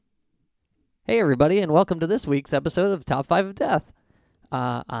Hey, everybody, and welcome to this week's episode of Top 5 of Death.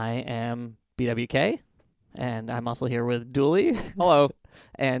 I am BWK, and I'm also here with Dooley. Hello.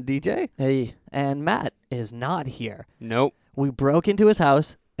 And DJ. Hey. And Matt is not here. Nope. We broke into his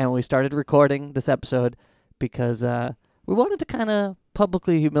house, and we started recording this episode because we wanted to kind of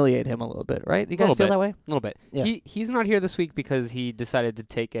publicly humiliate him a little bit, right? You guys feel that way? A little bit. Yeah. He's not here this week because he decided to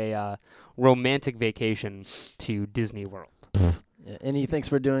take a romantic vacation to Disney World. Yeah, and he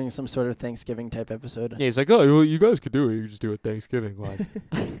thinks we're doing some sort of Thanksgiving type episode. Yeah, he's like, oh, well, you guys could do it. You just do it Thanksgiving. Like.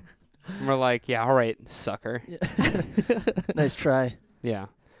 And we're like, yeah, all right, sucker. Yeah. Nice try. Yeah.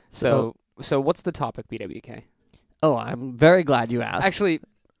 So what's the topic, BWK? Oh, I'm very glad you asked. Actually,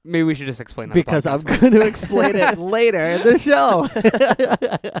 maybe we should just explain that. Because I'm going to explain it later in the show.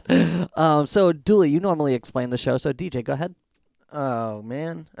 So, Dooley, you normally explain the show, so DJ, go ahead. Oh,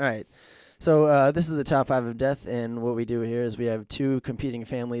 man. All right. So this is the top 5 of death, and what we do here is we have two competing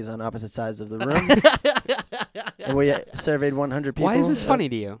families on opposite sides of the room. And we surveyed 100 people. Why is this funny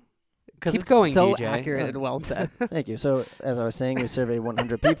to you? Keep It's going, so DJ. accurate and well said. Thank you. So as I was saying, we surveyed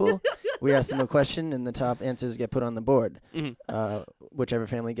 100 people. We asked them a question, and the top answers get put on the board. Mm-hmm. Whichever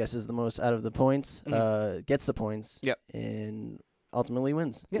family guesses the most out of the points gets the points. Yep. And ultimately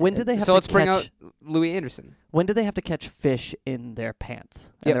wins. Yeah. When did they have So to let's bring catch- out Louis Anderson. When do they have to catch fish in their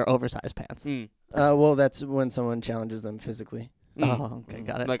pants? In Yep. their oversized pants? Mm. Well, that's when someone challenges them physically. Oh, okay,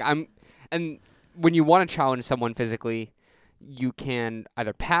 got it. Like and when you want to challenge someone physically, you can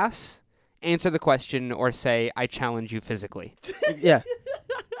either pass, answer the question, or say, I challenge you physically. Yeah.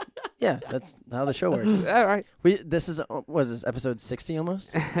 Yeah, that's how the show works. All right. This is was this episode 60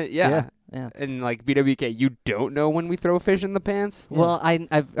 almost? Yeah. Yeah. And like BWK, you don't know when we throw fish in the pants? Yeah. Well,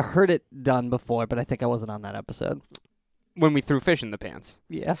 I've heard it done before, but I think I wasn't on that episode. When we threw fish in the pants.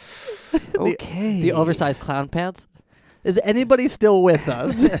 Yeah. Okay. The oversized clown pants. Is anybody still with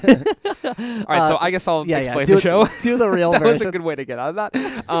us? All right, so I guess I'll explain the show. Do the real That version. was a good way to get out of that.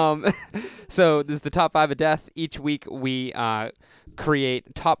 So this is the top 5 of death. Each week we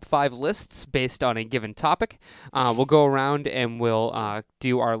create top 5 lists based on a given topic. We'll go around and we'll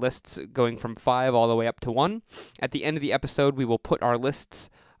do our lists going from 5 all the way up to 1. At the end of the episode, we will put our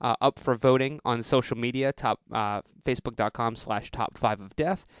lists up for voting on social media,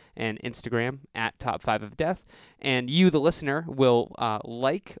 Facebook.com/top5ofdeath and Instagram @top5ofdeath. And you, the listener, will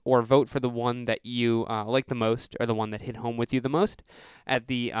like or vote for the one that you like the most or the one that hit home with you the most. At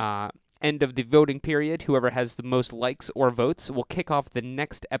the end of the voting period, whoever has the most likes or votes will kick off the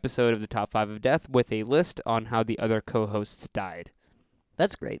next episode of the Top 5 of Death with a list on how the other co-hosts died.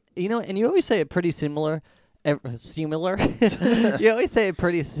 That's great. You know, and you always say it pretty similar. Similar. You always say it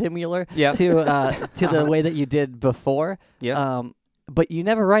pretty similar Yeah. to the way that you did before. Yeah. But you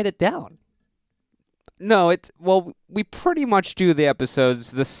never write it down. No, we pretty much do the episodes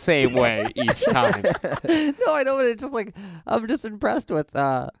the same way each time. No, I know, but it's just like I'm just impressed with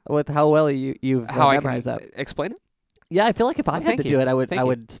how well you've How I can memorized that. explain it? Yeah, I feel like if I Well, had thank to you. do it, I Thank you.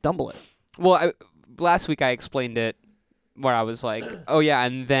 would stumble it. Well, last week I explained it where I was like, oh yeah,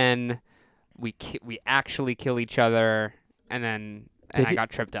 and then we actually kill each other, and I got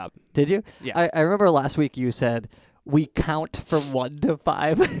tripped up. Did you? Yeah. I remember last week you said we count from 1 to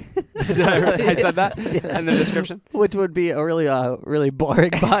 5. I said that in the description. Which would be a really boring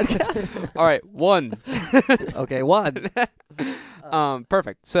podcast. All right, 1. Okay, 1.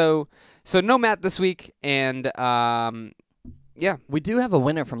 Perfect. So no Matt this week, and yeah. We do have a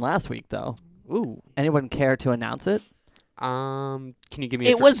winner from last week, though. Ooh. Anyone care to announce it? Can you give me?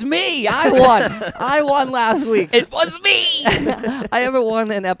 It was me. I won. I won last week. It was me. I haven't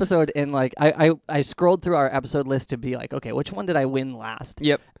won an episode in I scrolled through our episode list to be like, okay, which one did I win last?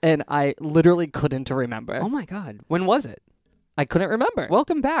 Yep. And I literally couldn't remember. Oh my God. When was it? I couldn't remember.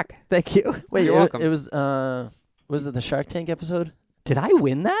 Welcome back. Thank you. Wait, You're welcome. It was it the Shark Tank episode? Did I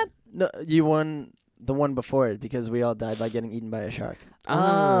win that? No, you won the one before it because we all died by getting eaten by a shark.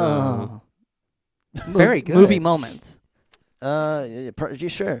 Oh. Very good. Movie moments. You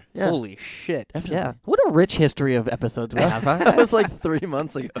sure? Yeah. Holy shit. Definitely. Yeah. What a rich history of episodes we have, huh? That was like 3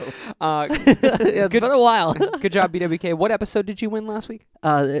 months ago. Yeah, it's been a while. Good job, BWK. What episode did you win last week?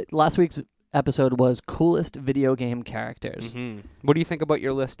 Last week's episode was coolest video game characters. Mm-hmm. What do you think about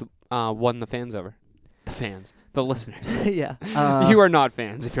your list won the fans over? The fans. The listeners. Yeah. You are not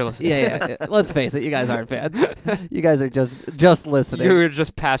fans if you're listening. Yeah. Let's face it, you guys aren't fans. You guys are just listening. You're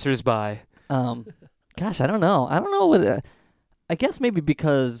just passersby. Gosh, I don't know. I don't know whether. I guess maybe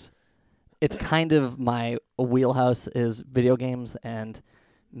because it's kind of my wheelhouse is video games, and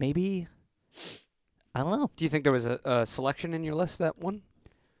maybe I don't know. Do you think there was a selection in your list that won?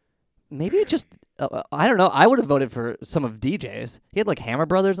 maybe it just I don't know. I would have voted for some of DJ's. He had like Hammer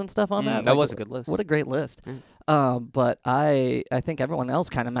Brothers and stuff on that. That Like, was a good list. What a great list. Mm. But I think everyone else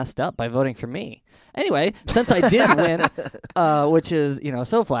kind of messed up by voting for me. Anyway, since I did win, which is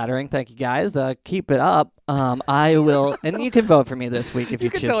so flattering. Thank you guys. Keep it up. I will, and you can vote for me this week if you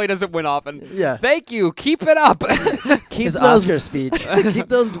You can choose. tell he doesn't win often. Yeah. Thank you. Keep it up. Keep His those Oscar speech. keep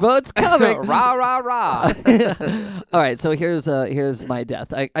those votes coming. Rah, rah, rah. All right, so here's my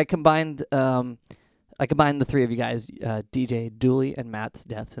death. I combined the three of you guys, DJ, Dooley, and Matt's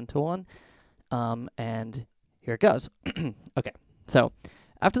deaths into one. And here it goes. Okay, so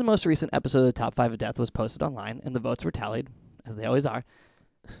after the most recent episode of the Top 5 of Death was posted online and the votes were tallied, as they always are,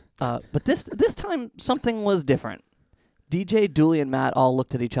 but this time something was different. DJ, Dooley, and Matt all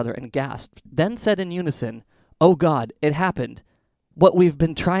looked at each other and gasped, then said in unison, "Oh God, it happened. What we've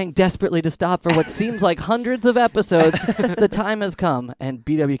been trying desperately to stop for what seems like hundreds of episodes, the time has come, and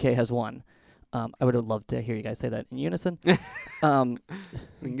BWK has won." I would have loved to hear you guys say that in unison. We can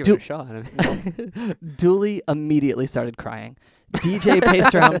give it a shot. Dooley immediately started crying. DJ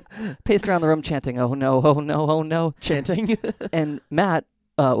paced around the room chanting, "Oh no, oh no, oh no." Chanting. And Matt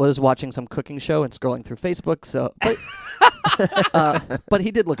was watching some cooking show and scrolling through Facebook, but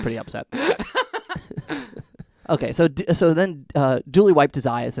he did look pretty upset. Okay, so then Dooley wiped his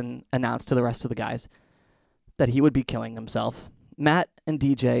eyes and announced to the rest of the guys that he would be killing himself. Matt and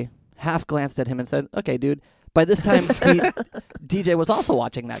DJ half glanced at him and said, "Okay, dude." By this time, DJ was also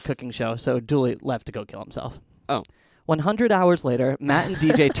watching that cooking show, so Dooley left to go kill himself. Oh. 100 hours later, Matt and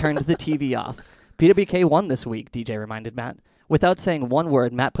DJ turned the TV off. BWK won this week, DJ reminded Matt. Without saying one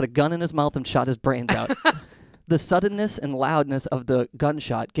word, Matt put a gun in his mouth and shot his brains out. The suddenness and loudness of the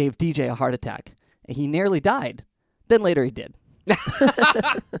gunshot gave DJ a heart attack. He nearly died. Then later he did.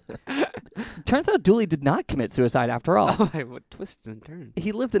 Turns out Dooley did not commit suicide after all. Oh, what twists and turns.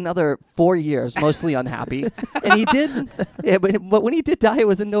 He lived another 4 years, mostly unhappy. And he did, but when he did die, it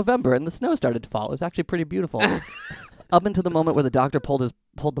was in November, and the snow started to fall. It was actually pretty beautiful. Up until the moment where the doctor pulled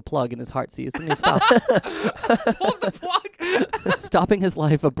the plug and his heart ceased, and he stopped. Pulled the plug? Stopping his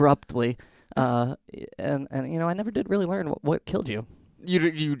life abruptly. And I never did really learn what killed you.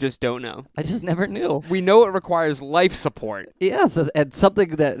 You just don't know. I just never knew. We know it requires life support. Yes, and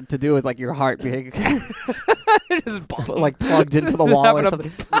something that to do with like your heart being Just like plugged into the wall or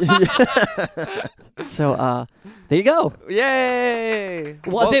something. So there you go. Yay!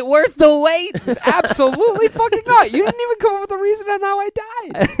 Was it worth the wait? Absolutely fucking not. You didn't even come up with a reason on how I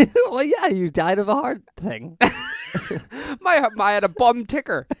died. Well, yeah, you died of a heart thing. I had a bum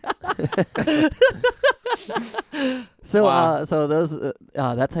ticker. So, Wow.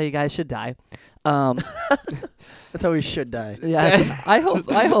 that's how you guys should die. That's how we should die. Yeah, I hope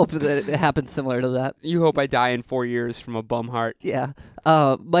that it happens similar to that. You hope I die in 4 years from a bum heart. Yeah.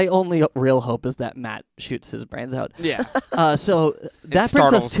 My only real hope is that Matt shoots his brains out. Yeah. So that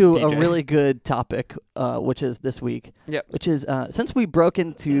brings us startles to a DJ. really good topic, which is this week. Yep. Which is since we broke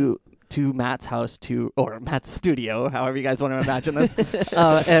into Matt's house or Matt's studio, however you guys want to imagine this,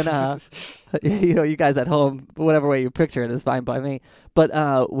 and you guys at home, whatever way you picture it is fine by me.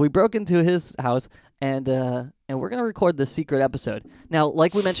 But we broke into his house, and we're gonna record this secret episode. Now,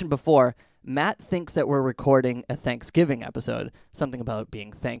 like we mentioned before, Matt thinks that we're recording a Thanksgiving episode, something about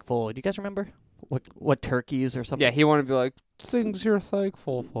being thankful. Do you guys remember what turkeys or something? Yeah, he wanted to be like, things you're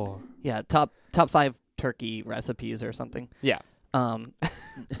thankful for. Yeah, top 5 turkey recipes or something. Yeah.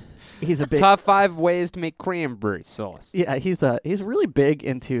 He's a big Top 5 ways to make cranberry sauce. Yeah, he's really big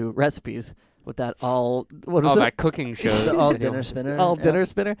into recipes with that That cooking show. The all dinner spinner. dinner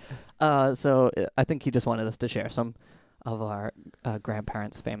spinner. So I think he just wanted us to share some of our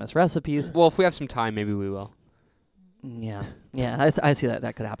grandparents' famous recipes. Well, if we have some time, maybe we will. Yeah, I see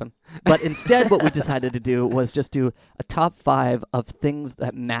that could happen. But instead, what we decided to do was just do a top 5 of things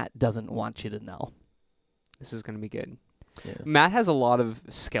that Matt doesn't want you to know. This is going to be good. Yeah. Matt has a lot of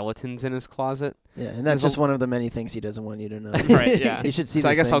skeletons in his closet. Yeah, and that's There's just one of the many things he doesn't want you to know. Right, yeah. You should see So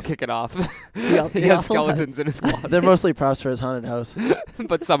I these guess I'll things. kick it off. He al- He he has also skeletons in his closet, They're mostly props for his haunted house.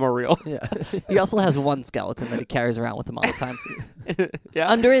 but some are real. Yeah. He also has one skeleton that he carries around with him all the time. Yeah,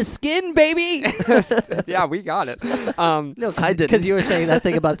 Under his skin, baby! yeah, we got it. No, I didn't. because you were saying that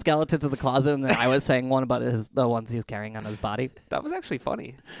thing about skeletons in the closet, and then I was saying one about the ones he was carrying on his body. That was actually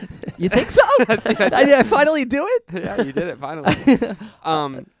funny. You think so? Did I finally do it? Yeah, you did it finally.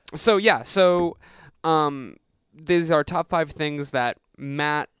 These are top 5 things that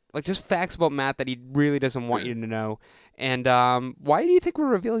Matt, like just facts about Matt that he really doesn't want you to know. And why do you think we're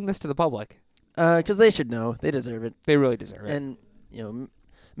revealing this to the public? Because they should know. They deserve it. They really deserve it. And,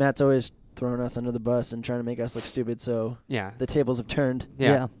 Matt's always throwing us under the bus and trying to make us look stupid. So Yeah. the tables have turned.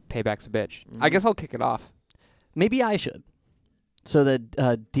 Yeah. Payback's a bitch. I Mhm. guess I'll kick it off. Maybe I should, so that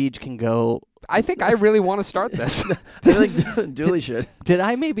Deej can go. I think I really want to start this. I think Dooley should. Did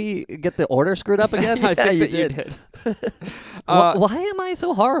I maybe get the order screwed up again? I Yeah, think you that you did. did. Why am I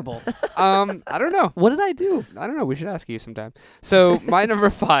so horrible? I don't know. What did I do? I don't know. We should ask you sometime. So my number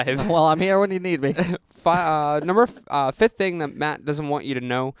 5. Well, I'm here when you need me. Fifth thing that Matt doesn't want you to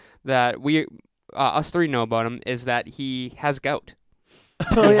know that us three know about him is that he has gout.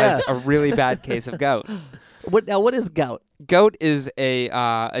 Oh He yeah. has a really bad case of gout. What is gout? Gout is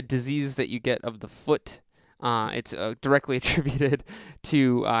a disease that you get of the foot. It's directly attributed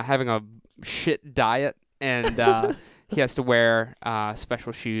to having a shit diet, and he has to wear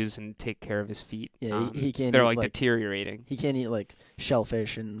special shoes and take care of his feet. Yeah, he can't They're eat, like like- deteriorating. He can't eat like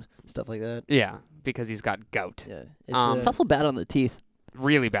shellfish and stuff like that. Yeah, because he's got gout. Yeah. It's It's also bad on the teeth,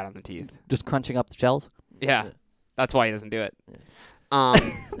 Really bad on the teeth. just crunching up the shells. Yeah, Yeah. that's why he doesn't do it. Yeah.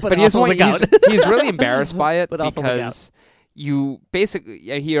 But he doesn't also want. the gout. He's really embarrassed by it But also the gout. because you basically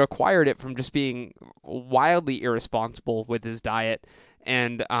he acquired it from just being wildly irresponsible with his diet,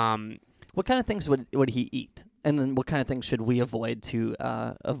 and What kind of things would he eat? And then what kind of things should we avoid to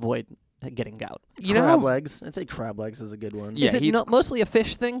avoid getting gout? you crab know, legs. I'd say crab legs is a good one. Yeah, is it he eats- mostly a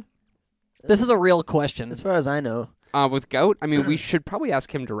fish thing? This is a real question. As far as I know. with gout, I mean, we should probably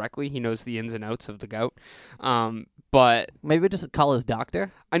ask him directly. He knows the ins and outs of the gout. But Maybe just call his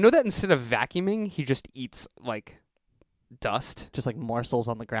doctor, I know that instead of vacuuming, he just eats like dust. just like morsels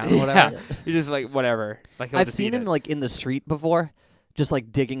on the ground or whatever. Yeah. Yeah. He just like whatever. Like he'll I've just seen eat him it. like in the street before, just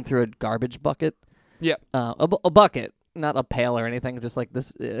like digging through a garbage bucket. Yep. A bucket, not a pail or anything. Just like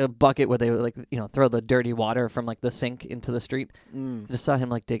this, a bucket where they would like throw the dirty water from like the sink into the street. Mm. I just saw him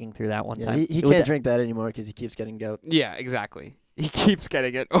like digging through that one Yeah, time. he Would can't that- drink that anymore because he keeps getting gout. Yeah, exactly. He keeps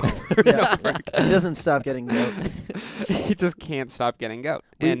getting it over and Yeah. over again. He doesn't stop getting gout. He just can't stop getting gout,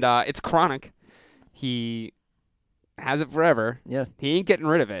 We- and it's chronic. He has it forever. Yeah. He ain't getting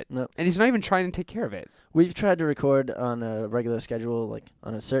rid of it, No. and he's not even trying to take care of it. We've tried to record on a regular schedule, like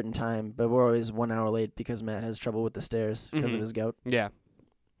on a certain time, but we're always 1 hour late because Matt has trouble with the stairs because Mhm. of his gout. Yeah,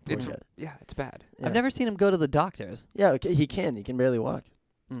 Poor it's guy. it's bad. Yeah. I've never seen him go to the doctors. Yeah, okay, he can. He can barely walk.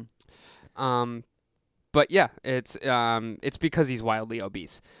 But yeah, it's because he's wildly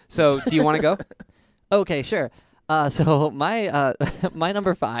obese. So, do you want to go? Okay, sure. So my my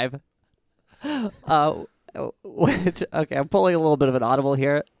number 5. Which okay, I'm pulling a little bit of an audible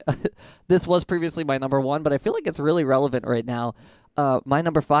here. This was previously my number 1, but I feel like it's really relevant right now. My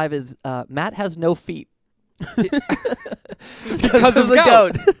number 5 is Matt has no feet. Because of the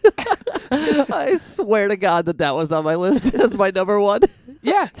gout. I swear to God that was on my list as my number 1.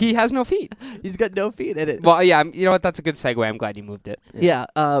 Yeah, he has no feet. He's got no feet in it. Well, yeah, you know what? That's a good segue. I'm glad you moved it. Yeah,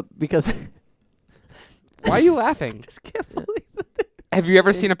 because Why are you laughing? just can't believe Have you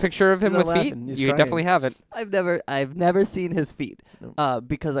ever seen a picture of him He's with not feet? laughing. He's You crying. definitely haven't. I've never seen his feet. No.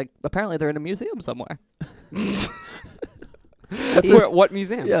 Because apparently they're in a museum somewhere. What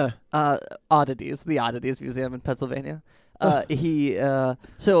museum? Yeah. Oddities, the Oddities Museum in Pennsylvania.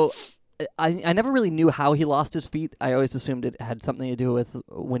 So I never really knew how he lost his feet. I always assumed it had something to do with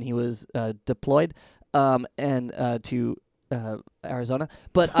when he was deployed and to Arizona.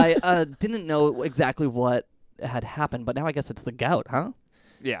 But I didn't know exactly what had happened. But now I guess it's the gout, huh?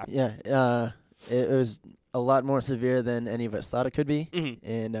 Yeah. Yeah. It was a lot more severe than any of us thought it could be, Mhm.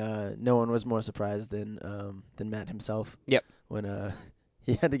 and no one was more surprised than Matt himself. Yep. When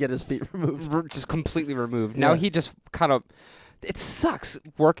he had to get his feet removed. Just completely removed. Now Yeah. he just kind of. It sucks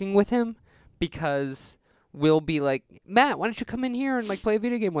working with him because we'll be like, Matt, why don't you come in here and like play a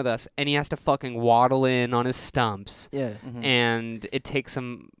video game with us? And he has to fucking waddle in on his stumps, Yeah. Mhm. and it takes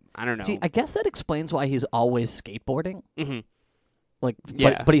him. I don't know. See, I guess that explains why he's always skateboarding. hmm Like,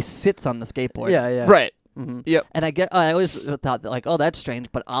 Yeah. but he sits on the skateboard. Yeah. Yeah. Right. Mm-hmm. Yep. And I always thought that like, oh, that's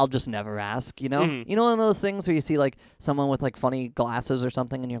strange, but I'll just never ask. You know, Mhm. you know, one of those things where you see like someone with like funny glasses or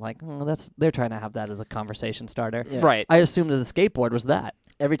something, and you're like, oh, they're trying to have that as a conversation starter. Yeah. Right. I assumed that the skateboard was that.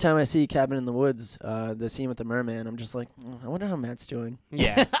 Every time I see Cabin in the Woods, the scene with the merman, I'm just like, I wonder how Matt's doing.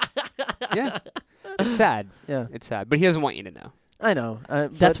 Yeah. Yeah. It's sad. Yeah. It's sad, but he doesn't want you to know. I know.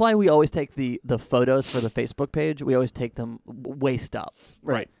 That's why we always take the photos for the Facebook page. We always take them waist up.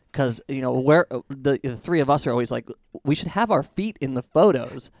 right. Because where the three of us are always like, we should have our feet in the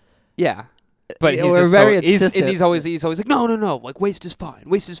photos. Yeah. But Yeah, he's we're just very so, he's, and insistent. he's always like, no, like waist is fine.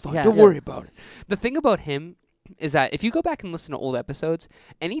 Waist is fine. Yeah. Don't Yeah. worry about it. The thing about him is that if you go back and listen to old episodes,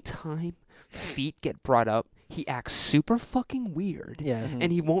 anytime feet get brought up, he acts super fucking weird. Yeah. Mhm.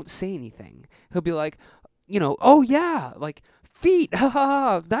 And he won't say anything. He'll be like, oh yeah, like feet. Ha ha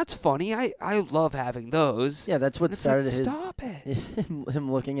ha. That's funny. I love having those. Yeah, that's what And it's started like, his Stop it.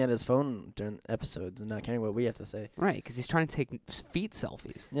 him looking at his phone during episodes and not caring what we have to say. Right, because he's trying to take feet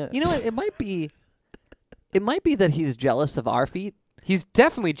selfies. Yeah. You know what? It might be that he's jealous of our feet. He's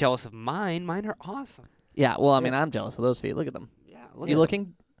definitely jealous of mine. Mine are awesome. Yeah. Well, I mean, Yeah. I'm jealous of those feet. Look at them. Yeah, look You at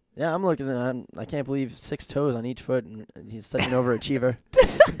looking? Yeah, I'm looking at I can't believe 6 toes on each foot, and he's such an overachiever.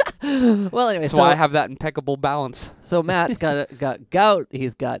 Well, anyway, That's so why I have that impeccable balance. so Matt's got gout.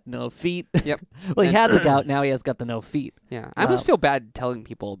 He's got no feet. Yep. Well, he And- had the gout. Now he has got the no feet. Yeah, I almost Wow. feel bad telling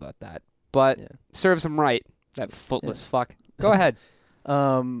people about that, but Yeah. serves him right. That footless fuck. Go ahead.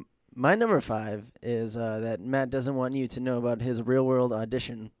 My number 5 is that Matt doesn't want you to know about his real world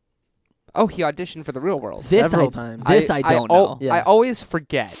audition Oh, he auditioned for the real world. This several I- times. This I don't know. Yeah. I always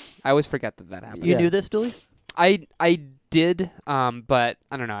forget. I always forget that happened. You Yeah. knew this, Dooley? I did, but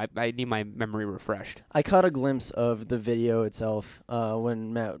I don't know. I need my memory refreshed. I caught a glimpse of the video itself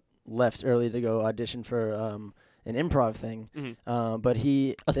when Matt left early to go audition for an improv thing. Mhm. But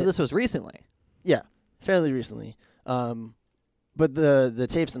he Oh, so this was recently. fairly recently. But the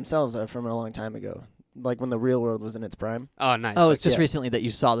tapes themselves are from a long time ago, like when the real world was in its prime. Oh, nice. Oh, Like, it's just yeah. recently that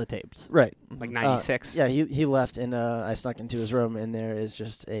you saw the tapes. Right. like 96. Yeah, he left, and I snuck into his room, and there is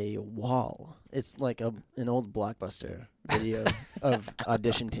just a wall. It's like an old Blockbuster video of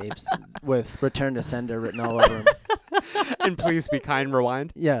audition tapes with "Return to Sender" written all over them. And please be kind.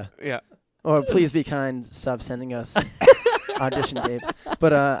 Rewind. Yeah. Yeah. Or please be kind, stop sending us audition tapes.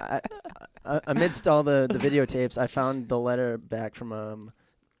 But amidst all the videotapes, I found the letter back from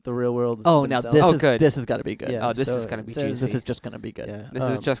the real world. Oh, now themselves. this Oh, is good. this has got to be good. Yeah, Oh, this so is gonna be it says- juicy. This is just gonna be good. Yeah. This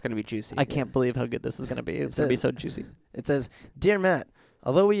is just gonna be juicy. I can't believe how good this is gonna be. It's gonna be so juicy. It says, "Dear Matt,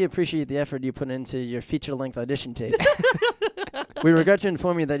 although we appreciate the effort you put into your feature-length audition tape, we regret to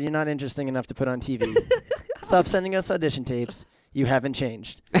inform you that you're not interesting enough to put on TV. Stop sending us audition tapes. You haven't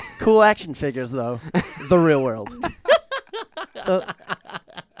changed. Cool action figures, though. The real world." So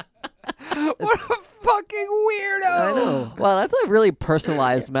What a fucking weirdo! I know. Well, that's a really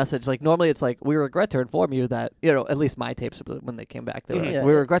personalized message. Like normally, it's like we regret to inform you that at least my tapes when they came back, they were like, Yeah.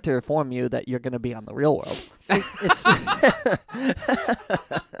 we regret to inform you that you're gonna be on the Real World. It's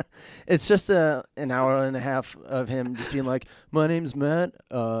it's just an hour and a half of him just being like, "My name's Matt.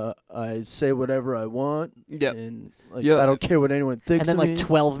 I say whatever I want, Yep. and like, Yeah. I don't care what anyone thinks." And then of like me."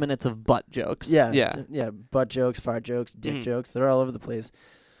 12 minutes of butt jokes. Yeah, Yeah. butt jokes, fart jokes, dick Mhm. jokes. They're all over the place.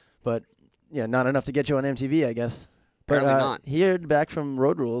 But yeah, not enough to get you on MTV, I guess. But Apparently not. he heard back from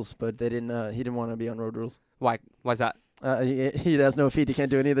Road Rules, but they didn't. He didn't want to be on Road Rules. Why? Why's that? He has no feet. He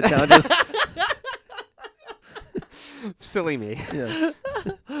can't do any of the challenges. Silly me. Yeah.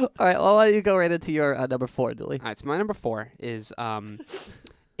 All right. Well, why don't you go right into your number 4, Dooley? All right, so my number 4 is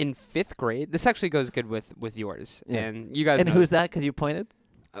in 5th grade. This actually goes good with yours, Yeah. and you guys. And know who's that? Because you pointed.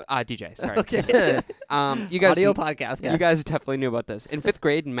 DJ? Sorry. Okay. You guys. Audio podcast. You guys definitely knew about this. In 5th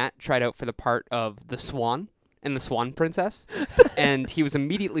grade, Matt tried out for the part of the Swan and the Swan Princess, and he was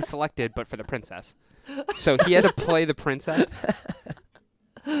immediately selected, but for the princess. So he had to play the princess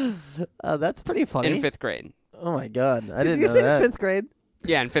That's pretty funny. in 5th grade. Oh my God, I Did didn't you know say that. 5th grade?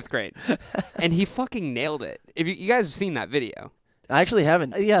 Yeah, in 5th grade, and he fucking nailed it. If you guys have seen that video, I actually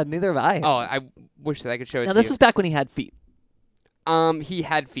haven't. Yeah, neither have I. oh, I wish that I could show it now to this you. was back when he had feet. He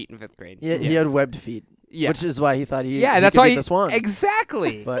had feet in 5th grade. He had webbed feet, Yeah. which is why he thought he Yeah, he that's could why be the swan.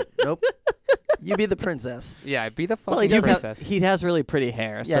 Exactly. But nope, you be the princess. Yeah, be the Well, fucking he princess. has really pretty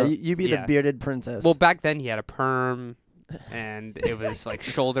hair. Yeah, so you be Yeah. the bearded princess. Well, back then he had a perm, and it was like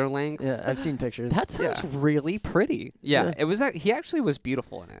shoulder length. yeah, I've seen pictures. that sounds Yeah. really pretty. Yeah, Yeah. it was. He actually was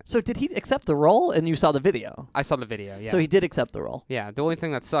beautiful in it. So did he accept the role? And you saw the video. I saw the video. Yeah. So he did accept the role. Yeah. The only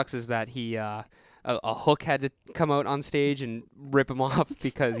thing that sucks is that he a hook had to come out on stage and rip him off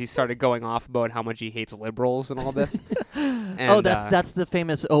because he started going off about how much he hates liberals and all this. And, That's the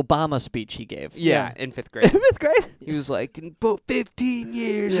famous Obama speech he gave. yeah, in 5th grade. 5th grade. He was like, in about 15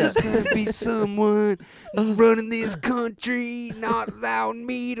 years, Yeah. there's going to be someone running this country, not allowing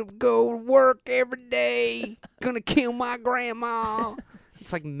me to go to work every day, going to kill my grandma.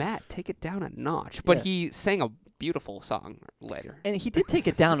 It's like, Matt, take it down a notch. But Yeah. he sang a beautiful song later. And he did take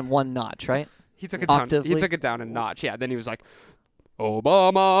it down in one notch, right? He took it down. He Octavely? took it down a notch. Yeah, then he was like,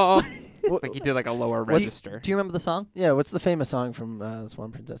 Obama. Like he did like a lower register. Do you remember the song? Yeah, what's the famous song from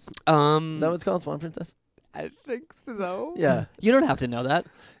Swan Princess? Is that what it's called, Swan Princess? I think so. Yeah, You don't have to know that.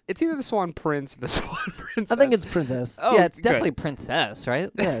 It's either the Swan Prince or the Swan Princess. I think it's Princess. Oh, yeah, it's good. definitely Princess, right?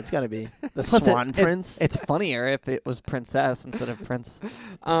 Yeah, it's got to be the Plus Swan Prince. It's funnier if it was Princess instead of Prince.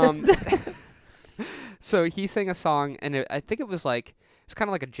 Um, so he sang a song, and I think it was like it's kind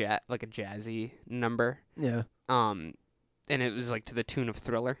of like a jazzy number. Yeah, And and it was like to the tune of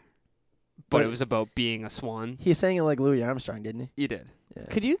Thriller, but But- it was about being a swan. He sang it like Louis Armstrong, didn't he? You did. Yeah.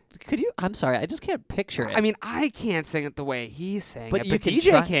 Could you? I'm sorry, I just can't picture it. I mean, I can't sing it the way he sang But it, you but can DJ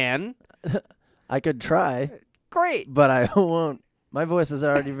try. can. I could try, Great. but I won't. My voice is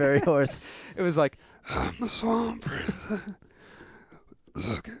already very hoarse. It was like, I'm a swan princess.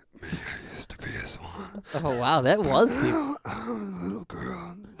 Look at me, I used to be a swan. oh wow, that was deep. Now I'm a little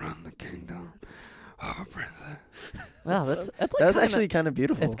girl, run the kingdom of a princess. Wow, that's like That was kinda, actually kind of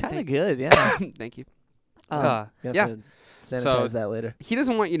beautiful. it's kind of good. Yeah. Thank you. Um, You have yeah. to sanitize So- that later. He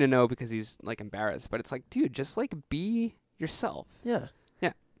doesn't want you to know because he's like embarrassed, but it's like, dude, just like be yourself. Yeah.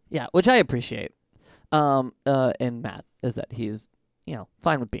 Yeah, which I appreciate. And Matt is that he's,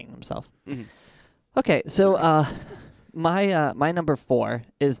 fine with being himself. Mhm. Okay, so my number 4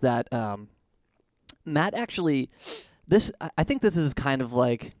 is that Matt actually I think this is kind of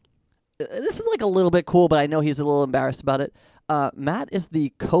like this is like a little bit cool, but I know he's a little embarrassed about it. Matt is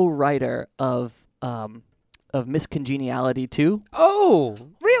the co-writer of Miss Congeniality 2. Oh,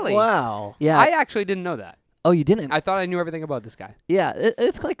 really? Wow. Yeah. I actually didn't know that. Oh, you didn't? I thought I knew everything about this guy. Yeah,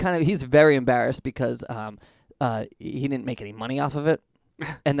 it's like kind of he's very embarrassed because he didn't make any money off of it,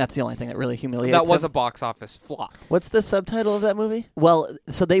 and that's the only thing that really humiliates That was him. a box office flop. What's the subtitle of that movie? Well,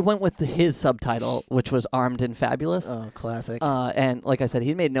 so they went with his subtitle, which was Armed and Fabulous. Oh, classic. And like I said,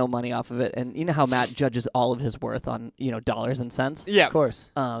 he made no money off of it, and you know how Matt judges all of his worth on dollars and cents. Yeah, Of course.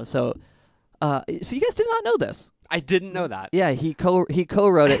 So you guys did not know this. I didn't know that. Yeah, he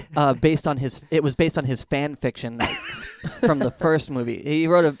co-wrote it based on his fan fiction from the first movie. He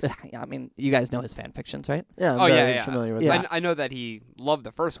wrote I mean, you guys know his fan fictions, right? Yeah, I'm Oh, very yeah. familiar with Yeah. that. I know that he loved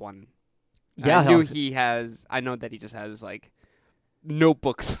the first one. Yeah, I knew hell, he has. I know that he just has like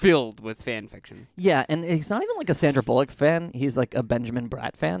notebooks filled with fan fiction. yeah, and he's not even like a Sandra Bullock fan. He's like a Benjamin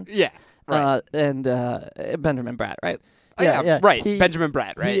Bratt fan. Yeah, right. And Benjamin Bratt, right? Oh, yeah, yeah. right. He- Benjamin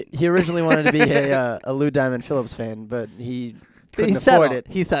Bratt, right? He originally wanted to be a Lou Diamond Phillips fan, but he couldn't he afford settled. it.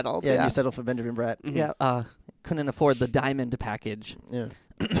 He settled. Yeah, Yeah, and he settled for Benjamin Bratt. Mhm. yeah. Couldn't afford the diamond package. Yeah.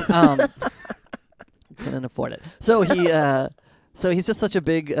 Couldn't afford it. So he's just such a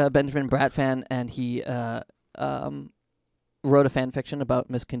big Benjamin Bratt fan, and he wrote a fan fiction about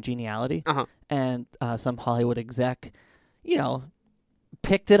Miss Congeniality, Uh-huh. and some Hollywood exec,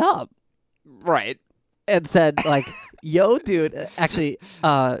 picked it up Right. and said like, "Yo, dude, actually,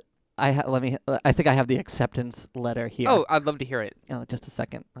 I think I have the acceptance letter here. Oh, I'd love to hear it. Oh, just a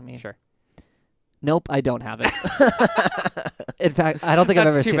second. Let me. Sure. Nope, I don't have it. In fact, I don't think I've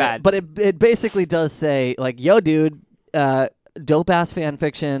That's ever too seen bad. it. But it basically does say like, "Yo, dude, dope ass fan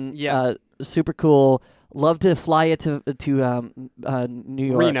fiction. Yeah. Super cool. Love to fly it to New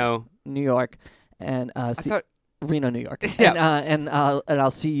York, Reno. and I thought. Reno, New York. Yeah. And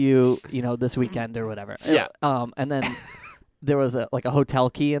I'll see you, this weekend or whatever. Yeah. And then there was a hotel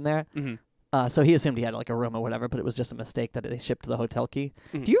key in there. Mhm. So he assumed he had like a room or whatever, but it was just a mistake that they shipped the hotel key.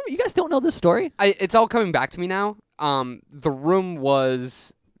 Mhm. Do you guys don't know this story? It's all coming back to me now. The room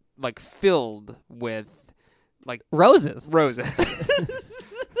was like filled with Roses. roses.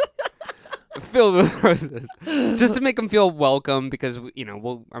 Filled with roses, just to make him feel welcome because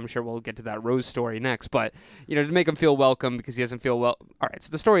I'm sure we'll get to that rose story next. But to make him feel welcome because he doesn't feel well. All right, so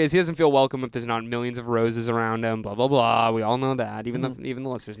the story is he doesn't feel welcome if there's not millions of roses around him. Blah blah blah. We all know that. Even the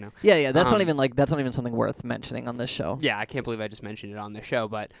listeners know. Yeah. That's not Um, even something worth mentioning on this show. Yeah, I can't believe I just mentioned it on this show.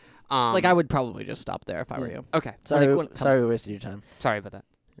 But I would probably just stop there if I were Yeah. you. okay. Sorry, when it comes- sorry we wasted your time. Sorry about that.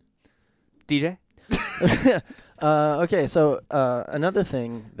 DJ. Okay, so another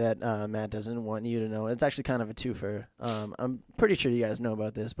thing that Matt doesn't want you to know, it's actually kind of a twofer. I'm pretty sure you guys know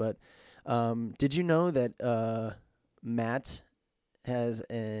about this, but did you know that Matt has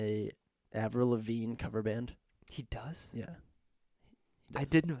a Avril Lavigne cover band? He does. Yeah. I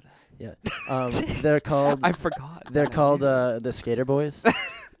did know that. Yeah. They're called I forgot. they're called the Skater Boys.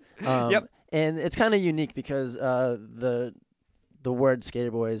 Yep. And it's kind of unique because the word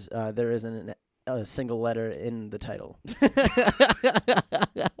Skater Boys there isn't a single letter in the title.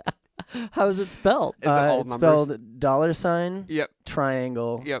 How is it spelled? Is it all it's numbers? spelled $, Yep.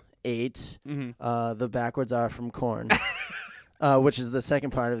 triangle, Yep. 8. Mm-hmm. The backwards are from Korn, which is the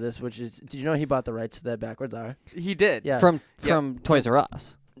second part of this. Which is, did you know he bought the rights to that backwards are? He did. Yeah. From Yep. Toys R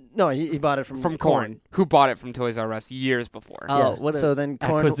Us. No, he bought it from Korn, who bought it from Toys R Us years before. Oh, Yeah. what a So then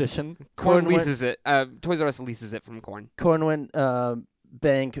Korn acquisition. Korn Korn went- leases it. Toys R Us leases it from Korn. Korn went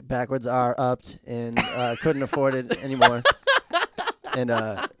bank backwards are upped and couldn't afford it anymore. And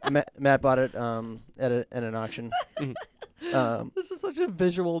Matt bought it at an auction. This is such a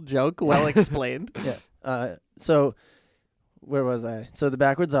visual joke, well explained. Yeah. So where was I? So the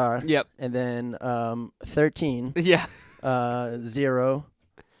backwards are, Yep. and then 13. Yeah. 0.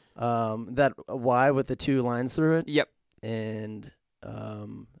 That Y with the 2 lines through it. Yep. And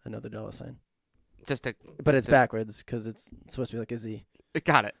another $sign. Just a. But it's a- backwards because it's supposed to be like a Z.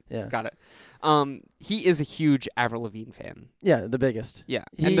 Got it. Yeah. Got it. He is a huge Avril Lavigne fan. Yeah, the biggest. Yeah.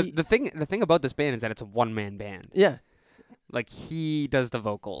 And He- the thing about this band is that it's a one-man band. Yeah. Like, he does the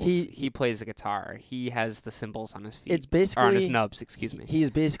vocals. He- He plays the guitar. He has the cymbals on his feet. It's or on his basically nubs, excuse me. he's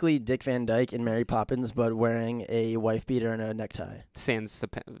basically Dick Van Dyke and Mary Poppins, but wearing a wife beater and a necktie. Sans the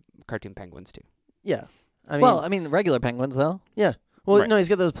cartoon penguins, too. Yeah. I mean, Well, I mean, regular penguins though. well, right. no, he's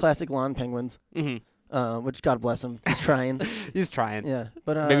got those plastic lawn penguins, Mm-hmm. which God bless him. He's trying. He's trying. Yeah,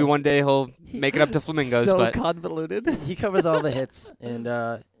 but Maybe one day he'll make it up to flamingos, so but convoluted. he covers all the hits and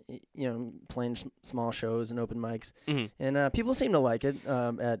playing small shows and open mics, Mhm. and people seem to like it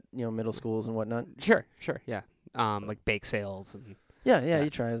at middle schools and whatnot. sure, yeah. Like bake sales and Yeah, Yeah. he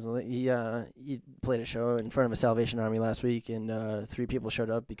tries. He played a show in front of a Salvation Army last week, and 3 people showed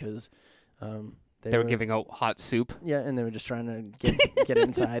up because they were giving out hot soup. Yeah, and they were just trying to get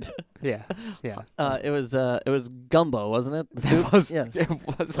inside. Yeah, yeah. It was gumbo, wasn't it? The soup? It was. Yeah. It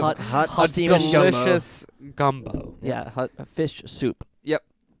was Hot a steaming gumbo. delicious gumbo. Yeah, hot fish soup.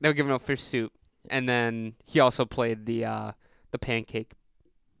 They were giving out fish soup, and then he also played the pancake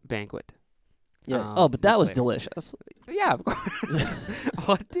banquet. Yeah. Oh, but that was later. delicious. Yeah, of course.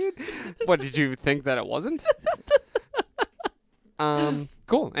 What, dude? What, did you think that it wasn't?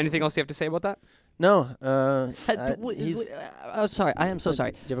 Cool. Anything else you have to say about that? No, He's, oh, sorry. I am so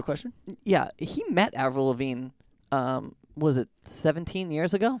sorry. Do you have a question? Yeah, he met Avril Lavigne. Was it 17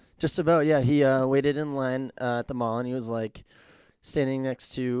 years ago? Just about, yeah. He waited in line at the mall, and he was like standing next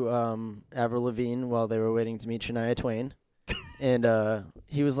to Avril Lavigne while they were waiting to meet Shania Twain. And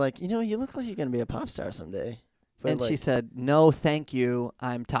he was like, you look like you're going to be a pop star someday. But And she said, "No, thank you.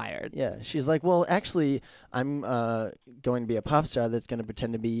 I'm tired." yeah, she's like, well, actually, I'm going to be a pop star that's going to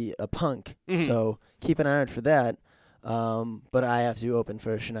pretend to be a punk. Mhm. So keep an eye out for that. But I have to open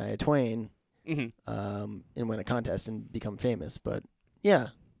for Shania Twain Mm-hmm. and win a contest and become famous. But yeah,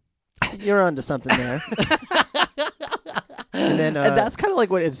 you're onto something there. And then And that's kind of like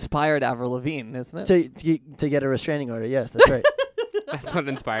what inspired Avril Lavigne, isn't it? to get a restraining order. Yes, that's right. That's what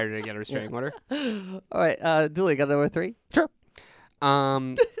inspired her to get a restraining order. All right, Dooley, got number 3?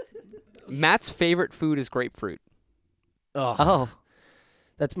 Matt's favorite food is grapefruit. Oh,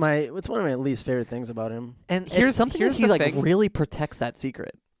 It's one of my least favorite things about him. and Here's- it's something here's that he the like thing. really protects that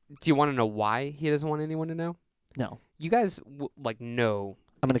secret. Do you want to know why he doesn't want anyone to know? No, You guys know.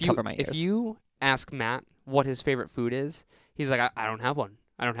 I'm gonna If you- cover my ears. If you ask Matt what his favorite food is, he's like, I don't have one.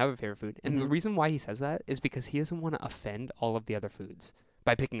 I don't have a favorite food. And the Mhm. reason why he says that is because he doesn't want to offend all of the other foods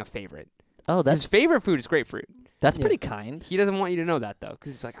by picking a favorite. Oh, His that's favorite food is grapefruit. that's Yeah. pretty kind. He doesn't want you to know that, though,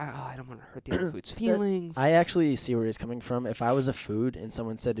 because he's like, I don't want to hurt the other food's feelings. I actually see where he's coming from. If I was a food and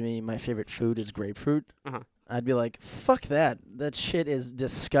someone said to me, my favorite food is grapefruit, Uh-huh. I'd be like, fuck that. That shit is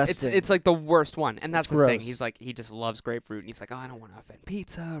disgusting. It's like the worst one, and that's It's the thing. gross. He's like, he just loves grapefruit, and he's like, I don't want to offend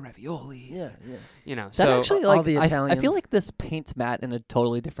pizza, ravioli. yeah. You know, That so actually, all like, the I Italians. feel like this paints Matt in a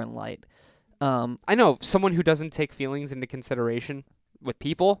totally different light. I know someone who doesn't take feelings into consideration with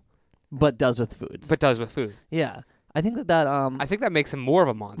people, But does with foods. but does with food. yeah, I think that I think that makes him more of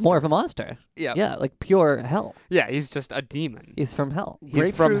a monster. more of a monster. Yeah. Yeah, like pure hell. Yeah, he's just a demon. He's from hell.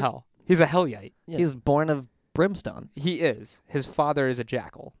 He's from Grapefruit- hell. He's a hellite. Yeah. He's born of brimstone. He is. His father is a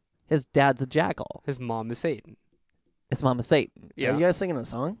jackal. His dad's a jackal. His mom is Satan. His mom is Satan. Yeah. Are you guys singing a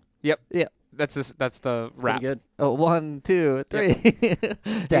song? That's the It's rap. pretty good. Oh, 1, 2, 3.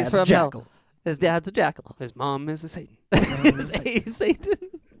 His dad's from a jackal. hell. His dad's a jackal. His mom is a Satan. He's Satan.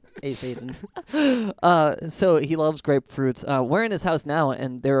 Hey, Satan. So he loves grapefruits. We're in his house now,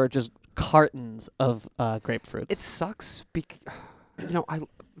 and there are just cartons of grapefruits. It sucks because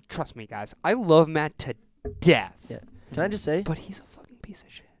trust me, guys. I love Matt to death. Yeah. Can I just say, But he's a fucking piece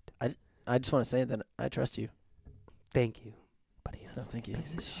of shit. I just want to say that I trust you. Thank you. but he's No, thank you.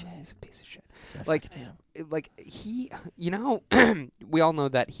 He's a piece of shit. I Like- fucking hate him. Like he, we all know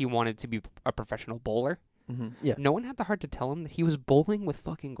that he wanted to be a professional bowler. Yeah. No one had the heart to tell him that he was bowling with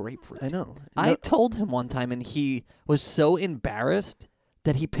fucking grapefruit. I know. I No- told him one time, and he was so embarrassed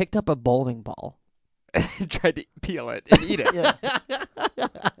that he picked up a bowling ball. Tried to peel it and eat it. Yeah.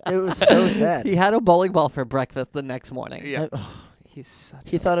 It was so sad. He had a bowling ball for breakfast the next morning. Yeah. He He's such.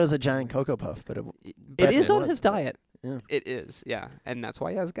 thought it was a giant Cocoa Puff, but It Breakfast is on was, his but- diet. It is, yeah, and that's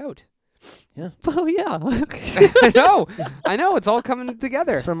why he has gout. Oh yeah. I know. It's all coming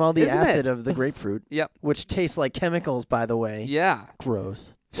together. it's from all the Isn't it? acid of the grapefruit. Yep. Which tastes like chemicals, by the way. Yeah.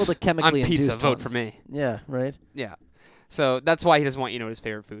 Gross. Well, the On chemically pizza, induced vote ones. for me. Yeah, right? Yeah. So that's why he doesn't want you to know his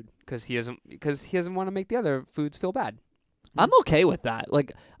favorite food because he doesn't want to make the other foods feel bad. I'm okay with that.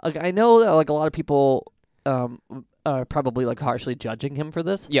 Like I know that like a lot of people are probably like harshly judging him for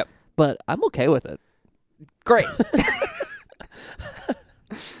this. Yep. But I'm okay with it. Great.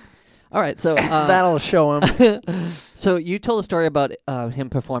 All right, so That'll show him. so you told a story about him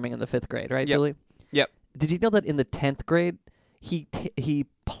performing in the 5th grade, right, Yep. Julie? Yep. Did you know that in the 10th grade he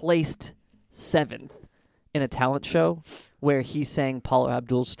placed 7th in a talent show where he sang Paula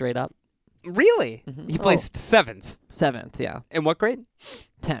Abdul Straight Up? Really? Mhm. He placed 7th. 7th, yeah. In what grade?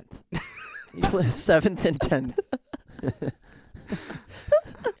 10th. He plays 7th and 10th.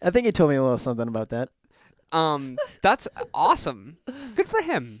 I think he told me a little something about that. That's awesome. Good for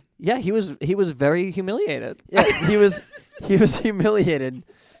him. Yeah, he was very humiliated. Yeah, he was humiliated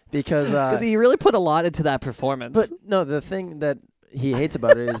because 'Cause he really put a lot into that performance. but no, the thing that he hates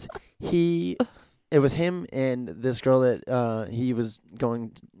about it is it was him and this girl that he was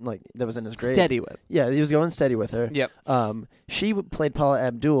going that was in his grade. steady with. Yeah, he was going steady with her. Yep. She played Paula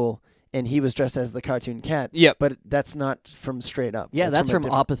Abdul and he was dressed as the cartoon cat. Yep. But that's not from Straight Up. Yeah, that's a from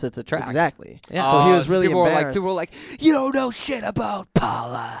different- Opposites Attract. Exactly. Yeah. So he was really people embarrassed. People were like, you don't know shit about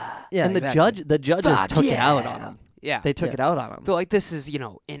Paula. Yeah, And the exactly. judges Fuck took it yeah. out on him. Yeah. They took Yeah. it out on him. They're like, this is,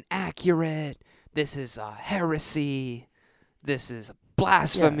 inaccurate. This is heresy. This is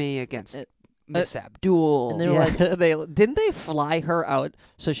blasphemy against Miss Abdul. and they were like, didn't they fly her out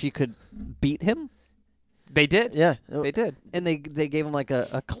so she could beat him? They did. yeah. They did. And they gave him like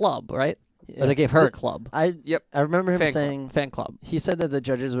a club, right? yeah. Or they gave her a club, Yep. I remember him Fan club. saying fan club. he said that the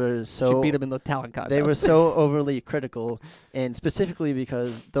judges were She so beat him in the talent contest. they were so overly critical, and specifically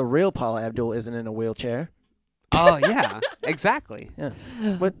because the real Paula Abdul isn't in a wheelchair. Oh, yeah. Exactly. Yeah,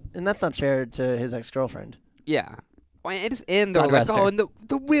 and that's not fair to his ex-girlfriend. Yeah. Well, and they're God like, rest her. oh, and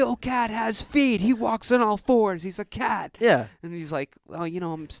the real cat has feet. He walks on all fours. He's a cat. Yeah, And he's like, well,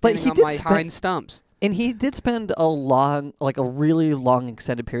 I'm standing he on did my spend- hind stumps. And he did spend a really long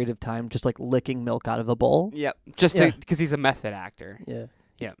extended period of time just like licking milk out of a bowl. Yep. Just Yeah. because he's a method actor. yeah.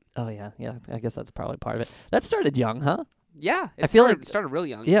 Oh yeah. I guess that's probably part of it. That started young, huh? Yeah. I feel like- it started real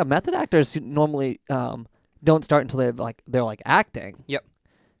young. Yeah, method actors normally don't start until they're acting. Yep.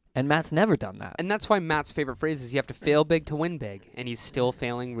 And Matt's never done that. And that's why Matt's favorite phrase is you have to fail big to win big. And he's still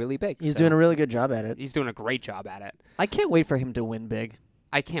failing really big. He's so doing a really good job at it. He's doing a great job at it. I can't wait for him to win big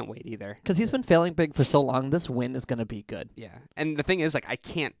I can't wait either. because he's been failing big for so long. This win is going to be good. Yeah. And the thing is, I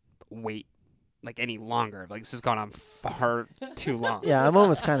can't wait any longer. This has gone on far too long. Yeah, I'm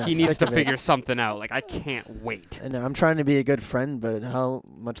almost kind of. He needs to figure something out. I can't wait. And I'm trying to be a good friend, but how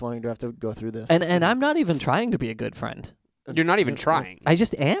much longer do I have to go through this? And I'm not even trying to be a good friend. You're not even trying. I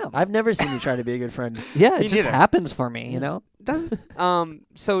just am. I've never seen you try to be a good friend. Yeah, Me it just neither. happens for me, you know?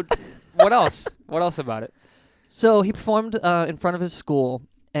 So what else? What else about it? So he performed in front of his school,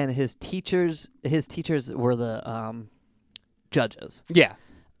 and his teachers were the judges. Yeah.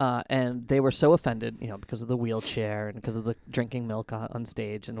 And they were so offended, because of the wheelchair and because of the drinking milk on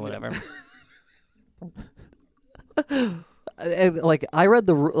stage and whatever. I read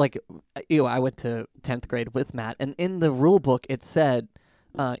I went to 10th grade with Matt, and in the rule book it said,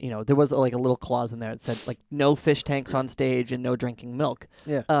 there was a little clause in there that said no fish tanks on stage and no drinking milk.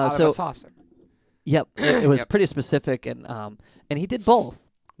 Yeah. Out of a saucer. Yep, it was Yep. pretty specific, and he did both.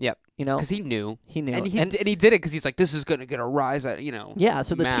 Yep. You know, Because he knew. he knew, And he did it because he's like, this is going to get a rise at, yeah.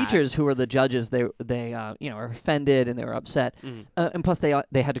 So the Matt. teachers who were the judges, they were offended and they were upset, Mm. and plus they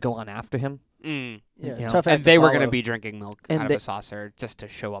had to go on after him, Mm. Yeah, You know, tough act And they were going follow. to be drinking milk And out they- of a saucer just to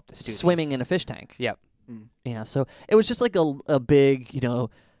show up the students. swimming in a fish tank. Yep. Mm. Yeah, so it was just a big,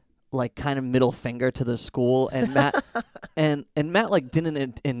 kind of middle finger to the school, and Matt and Matt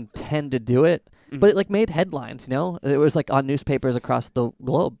didn't intend to do it, but it made headlines. It was on newspapers across the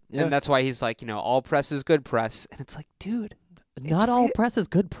globe. Yeah. And that's why he's like, all press is good press. And it's like, dude, Not all press is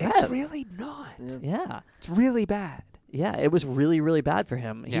good press. it's really not. Yeah. Yeah, It's really bad. yeah, it was really really bad for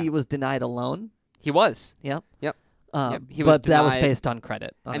him. Yeah. He was denied a loan. He was. Yep. Yep. He was but that was denied- based on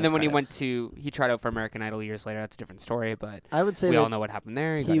credit. on And his then when credit. he tried out for American Idol years later. That's a different story, but I would say we that all know what happened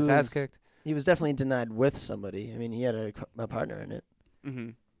there. He got he his ass was- kicked. he was definitely denied with somebody. I mean, he had a partner in it. Mm-hmm.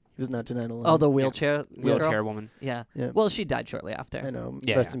 He was not denied alone. Oh, the wheelchair girl? Wheelchair woman. Yeah. Yeah. Well, she died shortly after I know.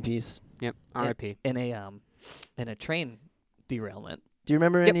 Yeah, Rest yeah. in peace. Yep. R.I.P. in a train derailment. Do you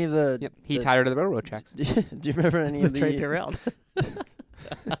remember Yep. any of the? Yep. He the- tied her to the railroad tracks. Do you remember any of The train the? derailed.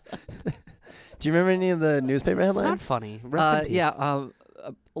 Do you remember any of the newspaper It's not headlines? funny. Rest in peace. Yeah.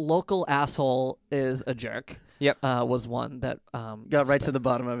 A local asshole is a jerk. Yep. Was one that Got right to the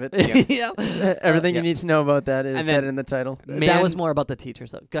bottom of it. yeah. Everything yeah. you need to know about that is And said then- in the title. That was more about the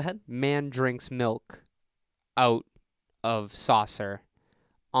teachers. Though. Go ahead. Man drinks milk out of saucer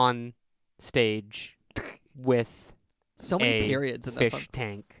on stage with So many a periods in this fish one.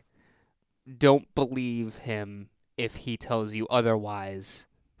 tank. Don't believe him if he tells you otherwise.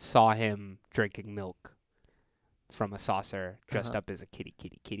 Saw him drinking milk from a saucer, dressed up as a kitty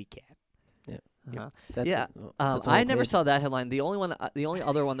cat. Uh-huh. That's Yeah. that's a I whole never page. saw that headline. The only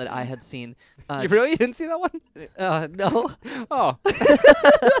other one that I had seen. You really didn't see that one? No. Oh,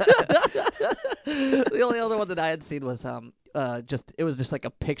 The only other one that I had seen was it was just like a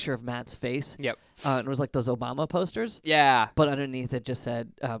picture of Matt's face. Yep. And it was like those Obama posters, yeah. but underneath it just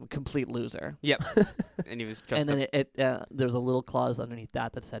said complete loser. Yep. And he was dressed And then up. there was a little clause underneath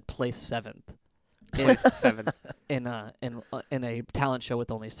that said place 7th Placed 7. in a talent show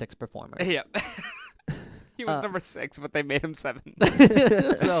with only 6 performers. Yep. He was number 6, but they made him 7.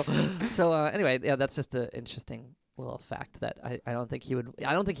 so anyway, yeah, that's just an interesting little fact that I don't think he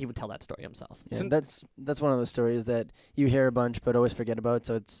would tell that story himself. Yeah, So- that's one of those stories that you hear a bunch but always forget about.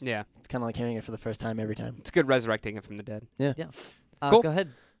 So it's Yeah. kind of like hearing it for the first time every time. It's good resurrecting it from the dead. Cool. Go ahead.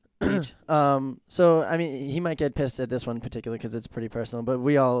 Peach. So I mean, he might get pissed at this one in particular because it's pretty personal, but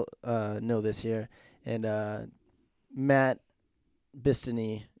we all know this here. And Matt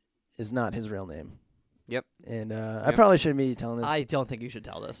Bistany is not his real name. Yep. And I Yep. probably shouldn't be telling this. I don't think you should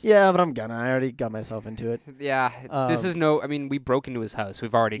tell this. Yeah, but I'm gonna. I already got myself into it. Yeah. This is I mean, we broke into his house.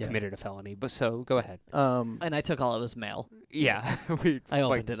 We've already Yeah. committed a felony, but so go ahead. And I took all of his mail. Yeah. We I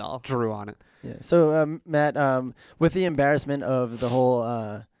like, opened it all. drew on it. Yeah. So Matt, with the embarrassment of the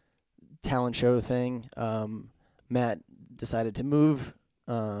whole talent show thing, Matt decided to move.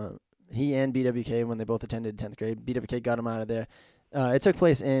 He and BWK, when they both attended 10th grade, BWK got him out of there. It took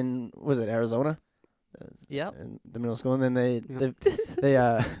place in, was it Arizona? Yep. In the middle school, and then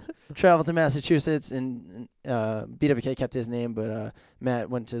they traveled to Massachusetts, and BWK kept his name, but Matt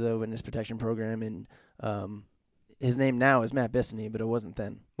went to the witness protection program, and his name now is Matt Bistany, but it wasn't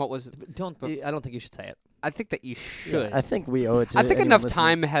then. What was it? I don't think you should say it. I think that you should. Yeah, I think we owe it to. I think anyone enough listening.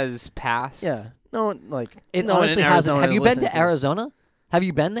 time has passed. Yeah, no one It no one in honestly hasn't. Arizona Have is you been listening to this. Arizona? Have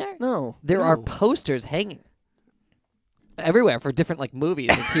you been there? No, There are No. posters hanging everywhere for different like movies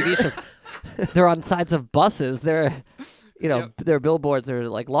and TV shows. They're on sides of buses. They're, their billboards are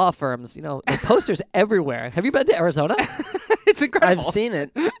like law firms. There are posters everywhere. Have you been to Arizona? It's incredible. I've seen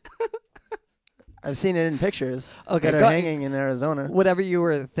it. I've seen it in pictures Okay, that are go- hanging in Arizona. Whatever you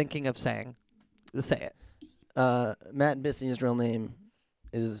were thinking of saying, say it. Matt Bistany's real name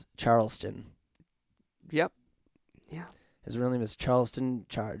is Charleston. Yep. Yeah. His real name is Charleston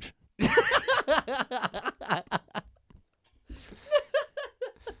Charge.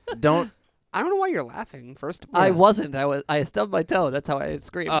 Don't. I don't know why you're laughing. First of all, I wasn't. I stubbed my toe. That's how I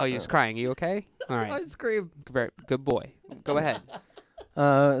screamed. Oh, he was crying. You okay? All I right. screamed. Good boy. Go ahead.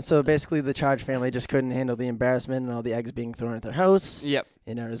 So basically, the Charge family just couldn't handle the embarrassment and all the eggs being thrown at their house Yep.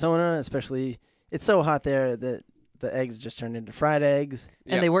 in Arizona. Especially, it's so hot there that the eggs just turned into fried eggs.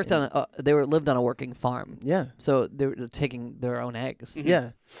 And Yep. they worked on. Lived on a working farm, Yeah, so they were taking their own eggs. Mhm.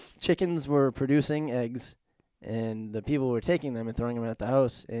 yeah. Chickens were producing eggs, and the people were taking them and throwing them at the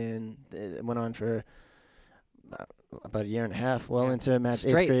house, and it went on for about a year and a half, well Yeah. into Matt's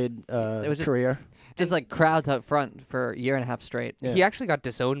Straight. 8th grade It was just- career. Just like crowds out front for a year and a half straight. Yeah. He actually got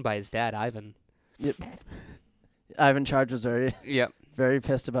disowned by his dad, Ivan. Yep. Ivan Charge was very, Yep. very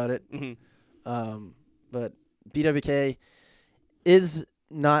pissed about it. hmm But BWK is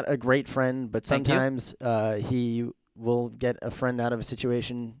not a great friend, but Thank you. sometimes he will get a friend out of a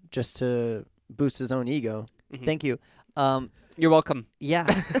situation just to boost his own ego. Thank you. You're welcome. Yeah,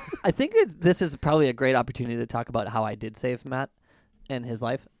 I think this is probably a great opportunity to talk about how I did save Matt and his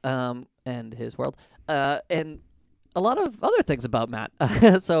life, and his world, and a lot of other things about Matt.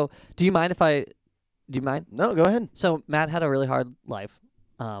 So, do you mind? No, go ahead. So, Matt had a really hard life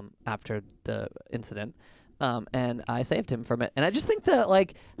after the incident, and I saved him from it. And I just think that,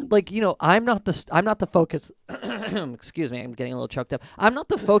 I'm not the focus. Excuse me, I'm getting a little choked up. I'm not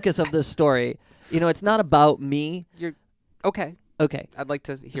the focus of this story. It's not about me. You're okay. Okay. I'd like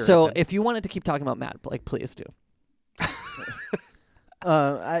to hear So it. if you wanted to keep talking about Matt, please do.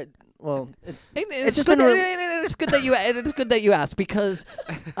 It's just good. been It's good that you. It's good that you asked because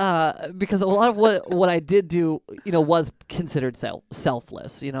a lot of what I did do, was considered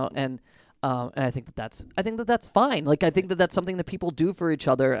selfless, and I think that's fine. Like I think that's something that people do for each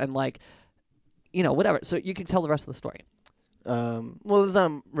other, and whatever. So you can tell the rest of the story. there's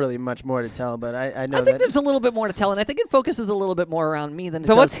not really much more to tell, but I know I think that there's a little bit more to tell, and I think it focuses a little bit more around me than it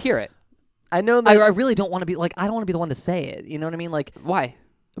So does. let's hear it. I know I that really don't want to be I don't want to be the one to say it. You know what I mean? Like Why?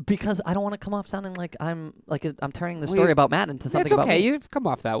 Because I don't want to come off sounding like I'm turning the Well, story you- about Matt into something It's about okay. me. You've come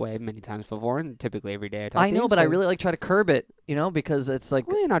off that way many times before, and typically every day I talk I to know, you, but I so- really try to curb it, because it's like.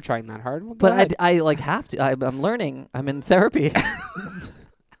 Well, you're not trying that hard. Well, go But ahead. I have to. I'm learning. I'm in therapy.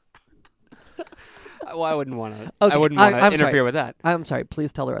 Well, I wouldn't want to. Okay, I wouldn't want to I'm interfere sorry. with that. I'm sorry.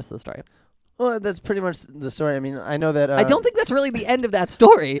 Please tell the rest of the story. Well, that's pretty much the story. I mean, I know that. I don't think that's really the end of that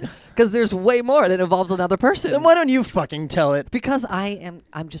story, because there's way more that involves another person. Then why don't you fucking tell it? Because I'm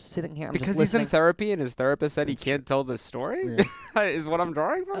just sitting here. I'm Because just he's in listening. therapy, and his therapist said he That's can't tell this story. Yeah. Is what I'm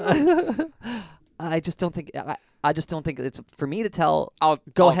drawing from. I just don't think. I just don't think it's for me to tell. I'll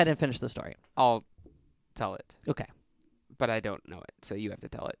Go I'll- ahead and finish the story. I'll tell it, Okay. but I don't know it, so you have to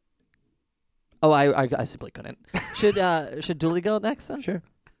tell it. Oh, I simply couldn't. Should Dooley go next then? Sure.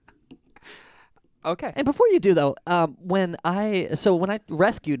 Okay. And before you do though, when I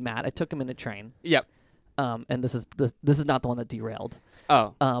rescued Matt, I took him in a train. Yep. And this is not the one that derailed.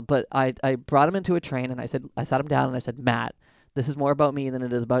 Oh. But I brought him into a train and I sat him down and I said, Matt, this is more about me than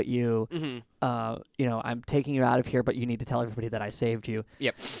it is about you. Mm-hmm. I'm taking you out of here, but you need to tell everybody that I saved you.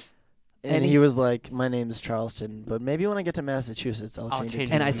 Yep. And And he he- was like, "My name's Charleston, but maybe when I get to Massachusetts, I'll change it." change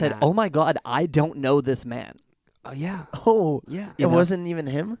to And I to said, Matt. oh my God, I don't know this man. Oh yeah. "Oh, Yeah. it You know? wasn't even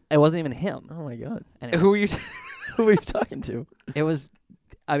him." It wasn't even him. Oh my god, Anyway, Who are you? who were you talking to? it was,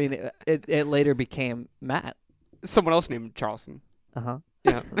 I mean, it later became Matt. Someone else named Charleston. Uh-huh.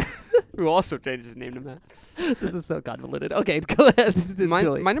 Yeah. Who also changed his name to Matt. This is so convoluted. Okay, go ahead. My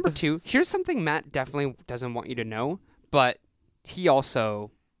Julie. number 2. Here's something Matt definitely doesn't want you to know, but he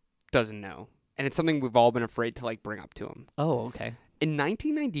also doesn't know, and it's something we've all been afraid to bring up to him. Oh, okay. In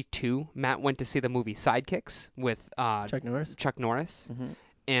 1992, Matt went to see the movie Sidekicks with Chuck Norris. Chuck Norris, Mm-hmm.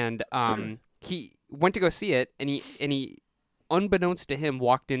 and he went to go see it, and he, unbeknownst to him,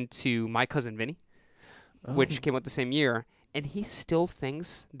 walked into My Cousin Vinny, Oh. which came out the same year, and he still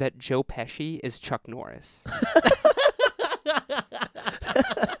thinks that Joe Pesci is Chuck Norris.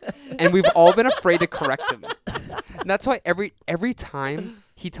 And we've all been afraid to correct him. And that's why every time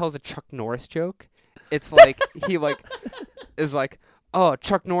he tells a Chuck Norris joke, it's like he is like, "Oh,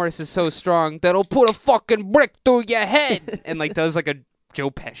 Chuck Norris is so strong that he'll put a fucking brick through your head," and does a Joe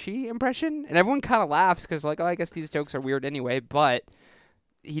Pesci impression, and everyone kind of laughs because oh, I guess these jokes are weird anyway, but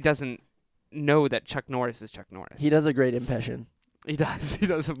he doesn't know that Chuck Norris is Chuck Norris. He does a great impression. He does. He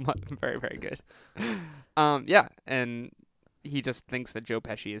does a very, very good. Yeah, and he just thinks that Joe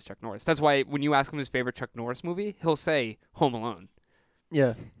Pesci is Chuck Norris. That's why when you ask him his favorite Chuck Norris movie, he'll say Home Alone.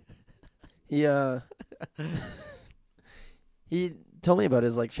 Yeah. He told me about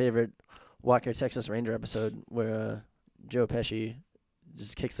his favorite Walker Texas Ranger episode where Joe Pesci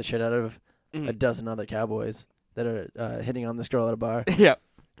just kicks the shit out of a dozen other cowboys that are hitting on this girl at a bar. Yeah.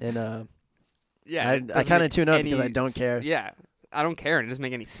 And Yeah. it I doesn't kind of make tune out any because I don't care. Yeah. I don't care, and it doesn't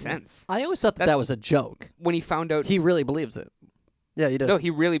make any sense. I always thought that That's- was a joke. When he found out He really believes it. Yeah, he does. No, he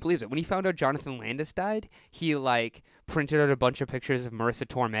really believes it. When he found out Jonathan Landis died, he printed out a bunch of pictures of Marissa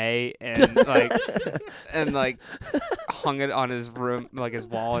Tomei and and hung it on his room, his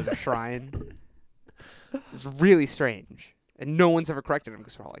wall as a shrine. It's really strange, and no one's ever corrected him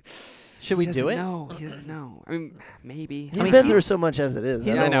because we're all like, Should we he do doesn't it? know. He doesn't know. I mean, maybe. He's I mean, been he- through so much as it is.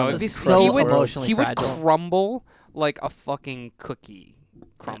 he's I I don't know. wanna It'd be so crush he the would world. emotionally he would fragile. crumble like a fucking cookie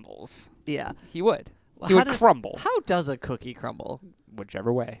crumbles. Yeah. He would. Well, He how would does- crumble, How does a cookie crumble?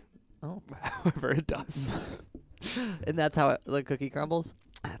 whichever way. Oh. However it does. And that's how the cookie crumbles?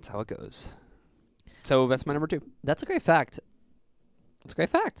 That's how it goes. So that's my number 2. That's a great fact. It's a great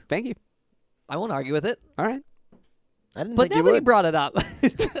fact. Thank you. I won't argue with it. All right. I didn't But think now you that he would. brought it up. I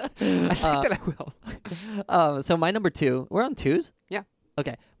think that I will. So my number 2, we're on 2s? Yeah.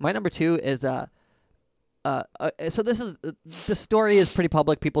 Okay. My number 2 is so this is the story is pretty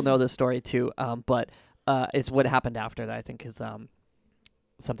public. People know this story too. But it's what happened after that I think is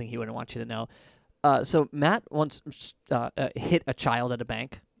something he wouldn't want you to know. So Matt once hit a child at a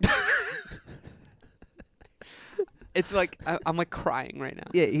bank. It's I'm crying right now.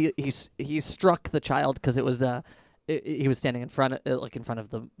 Yeah, he struck the child because it was he was standing in front of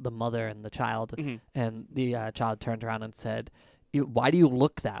the mother and the child, Mm-hmm. and the child turned around and said, "Why do you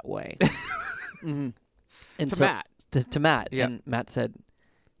look that way?" Mhm. And To so- Matt. To Matt, Yep. and Matt said,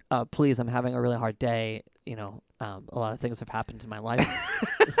 "Please, I'm having a really hard day. A lot of things have happened in my life."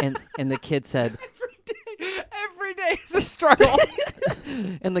 and the kid said, Every day is a struggle.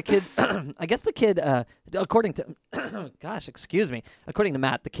 and the kid, I guess the kid, according to, gosh, excuse me, according to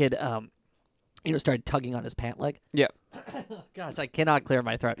Matt, the kid, started tugging on his pant leg. Yep. Gosh, I cannot clear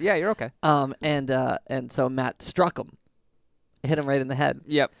my throat. Yeah, you're okay. And so Matt struck him, hit him right in the head.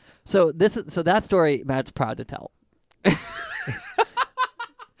 Yep. So that story Matt's proud to tell.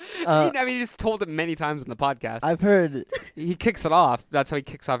 I mean, he's told it many times in the podcast. I've heard He kicks it off. That's how he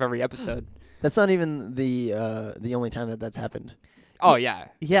kicks off every episode. that's not even the only time that's happened. Oh yeah.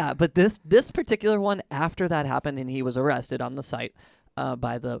 Yeah, but this particular one, after that happened and he was arrested on the site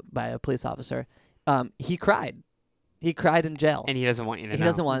by a police officer, he cried. He cried in jail. And he doesn't want you to he know.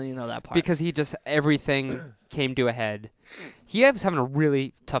 doesn't want you to know that part. Because everything came to a head. He was having a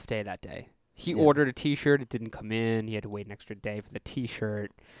really tough day that day. He Yeah. ordered a T-shirt. It didn't come in. He had to wait an extra day for the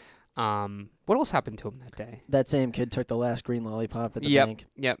T-shirt. What else happened to him that day? That same kid took the last green lollipop at the Yep. bank.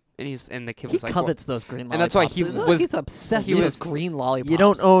 Yep. And the kid he was like, covets those green lollipops. And that's why he Look, was- he's obsessed he with was- green lollipops. You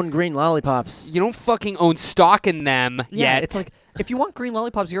don't own green lollipops. "You don't fucking own stock in them Yeah, yet." it's like, if you want green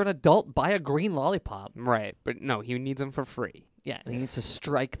lollipops, you're an adult. Buy a green lollipop. Right, but no, he needs them for free. Yeah, and he needs to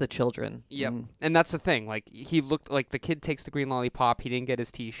strike the children. Yep. Mm. And that's the thing. Like, he looked like the kid takes the green lollipop. He didn't get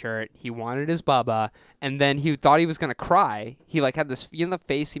his T-shirt. He wanted his Bubba. And then he thought he was going to cry. He, like, had this, the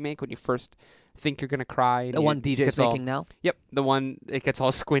face you make when you first think you're going to cry. And The you- one it DJ's gets all- making now. Yep. The one, it gets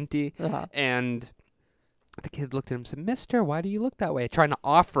all squinty. Uh-huh. And the kid looked at him and said, "Mister, why do you look that way?" Trying to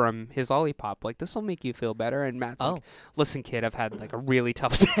offer him his lollipop. Like, this will make you feel better. And Matt's like, "Listen, kid, I've had, like, a really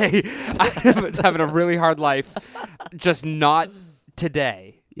tough day. I'm having a really hard life. Just not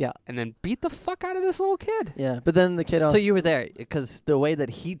today." Yeah. And then beat the fuck out of this little kid. Yeah, but then the kid also. So you were there because the way that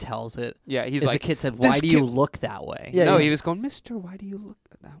he tells it, Yeah, he's is like, the kid said, "This "Why do you kid-" look that way?" Yeah, no, he's- he was going, "Mister, why do you look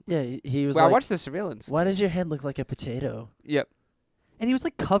that way?" yeah, he was Well, I like, watched the surveillance. "Why does your head look like a potato?" Yep. And he was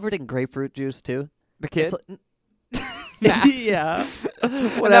like covered in grapefruit juice too. The kid? It's like- Matt. yeah. And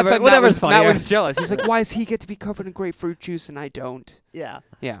that's Whatever. why Whatever's Matt funnier. was jealous. He's like, "Why does he get to be covered in grapefruit juice and I don't?" Yeah.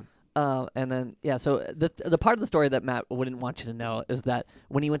 Yeah. And then so the part of the story that Matt wouldn't want you to know is that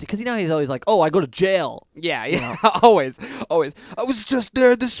when he went to, because he's always like, "Oh, I go to jail." Yeah, You yeah. always. I was just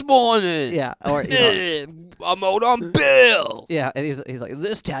there this morning. Yeah. Or I'm out on bail. yeah, and he's like,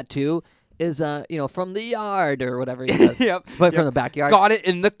 "This tattoo is from the yard," or whatever he says. Yep. But Yep. from the backyard. Got it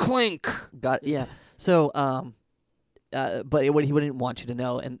in the clink. Yeah. So but what he wouldn't want you to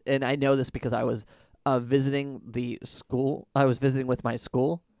know, and I know this because I was visiting the school. I was visiting with my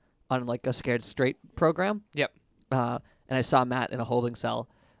school on like a Scared Straight program. Yep. And I saw Matt in a holding cell,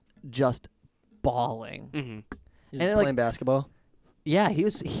 just bawling. Mm-hmm. He's And, playing basketball. Yeah, he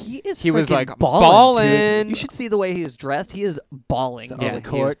is. He was, freaking like, bawling. ballin'. Dude. You should see the way he is dressed. He is bawling. So- on Yeah, the he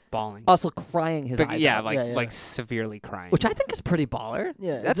court. was bawling. Also crying his But eyes yeah, out, like Yeah, yeah. like severely crying. which I think is pretty baller.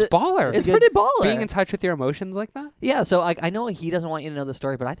 Yeah, That's baller. It's a good- pretty baller. Being in touch with your emotions like that. Yeah, so I know he doesn't want you to know the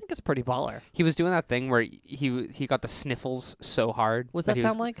story, but I think it's pretty baller. He was doing that thing where he got the sniffles so hard. What's that he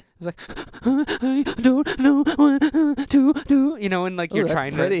sound like? He was like, "I don't know what to do." You know, and like you're Ooh, that's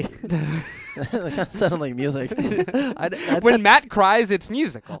trying pretty. to. that kind of sounded like music. When Matt cries, it's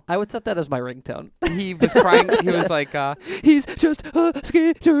musical. I would set that as my ringtone. He was crying. He was like, "He's just a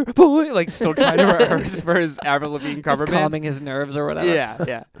skater boy," like still trying to rehearse for his Avril Lavigne cover Just band. calming his nerves or whatever. Yeah,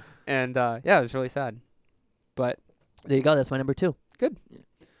 yeah, and yeah, it was really sad. But There you go. That's my number 2.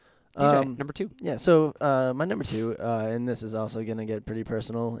 DJ, number 2. Yeah, so my number 2, and this is also going to get pretty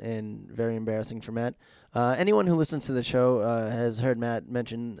personal and very embarrassing for Matt. Anyone who listens to the show has heard Matt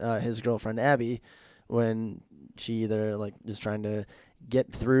mention his girlfriend Abby when she either like is trying to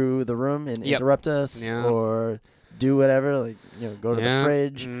get through the room and Yep. interrupt us Yeah. or do whatever, like go to Yeah. the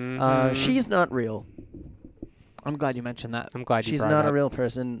fridge. Mhm. She's not real. I'm glad you mentioned that. I'm glad you She's brought not it a up. real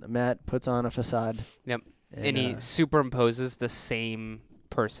person. Matt puts on a facade. Yep. And, And he superimposes the same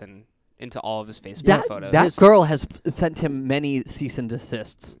person into all of his Facebook That photos. that girl has sent him many cease and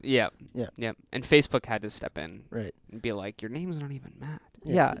desists. Yep. Yeah. Yep. And Facebook had to step in right. and be like, "Your name's not even Matt."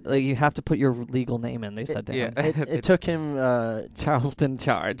 Yeah, like you have to put your legal name in. They said to him, Yeah. It took him. Charleston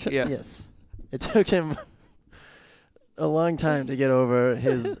Charge. Yeah. Yes. It took him a long time to get over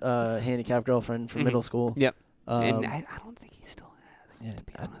his handicapped girlfriend from Mhm. middle school. Yep. And Um, I don't think he still has, yeah, to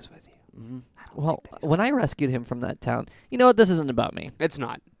be honest with you. mhm. I don't Well, think that he's- when I rescued him from that town, you know what? This isn't about me. it's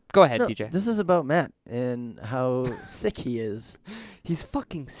not. Go ahead, No, DJ. this is about Matt and how sick he is. He's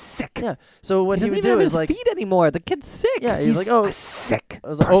fucking sick. Yeah. So what he he doesn't would even do have is his like, feet anymore. The kid's sick. yeah, he's like, oh, a sick I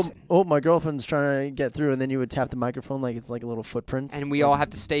was like, person. oh, my girlfriend's trying to get through, and then you would tap the microphone like it's like a little footprint. And we all have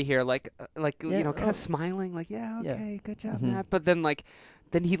to stay here, like Yeah, you know, kind oh. of smiling, like, yeah, Yeah. okay, good job, Mhm. Matt. But then,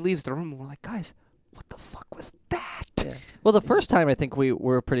 then he leaves the room, and we're like, guys, what the fuck was that? Yeah. Well, the first time I think we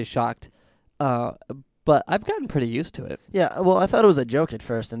were pretty shocked, but I've gotten pretty used to it. Yeah. Well, I thought it was a joke at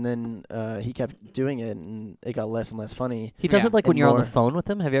first, and then he kept doing it, and it got less and less funny. He does Yeah. it like when And you're on the more. phone with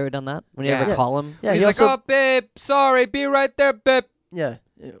him. Have you ever done that? When you Yeah. ever Yeah. call him? Yeah. He's he like, also, oh, babe, sorry, be right there, babe. yeah.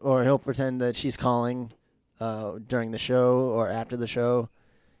 Or he'll pretend that she's calling during the show or after the show.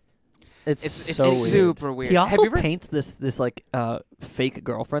 It's It's so weird. super weird. He Have also you ever? paints this like fake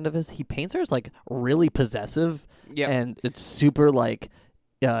girlfriend of his. He paints her as like really possessive, Yeah. and it's super like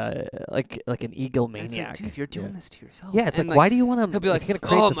an It's egomaniac. like, dude, you're doing Yeah. this to yourself. Yeah, it's And like, why do you want to? he'll be like, you're gonna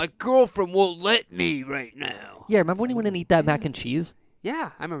create oh, this. my girlfriend won't let me right now. Yeah, remember when he went and eat that mac and cheese,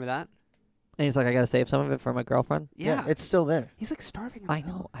 Yeah, I remember that. and he's like, I gotta save some of it for my girlfriend. Yeah, It's still there. he's like starving. I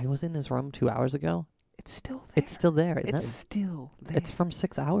himself. know. I was in his room 2 hours ago. It's still there. It's still there. Isn't It's that- still there. it's from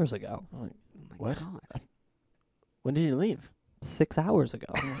 6 hours ago. Oh, Oh my What? God. when did you leave? 6 hours ago.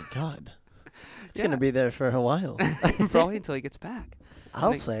 Oh my god. It's Yeah. gonna be there for a while. Probably until he gets back.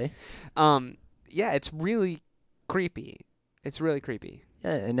 I'll think- say. Yeah, it's really creepy. It's really creepy.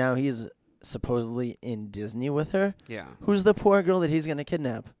 Yeah, and now he's supposedly in Disney with her. Yeah, Who's the poor girl that he's gonna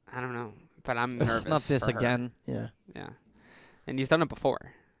kidnap? I don't know, but I'm nervous. Not this for her. again. Yeah. Yeah, and he's done it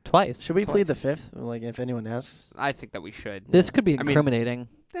before. Twice. Should we plead the Twice. fifth? Like, if anyone asks. I think that we should. This could be I mean- incriminating.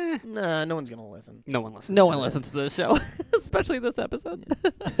 Nah, no one's gonna listen. No one listens. No to one this. listens to this show, especially this episode.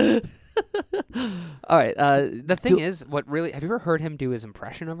 All right. The thing is, what really have you ever heard him do his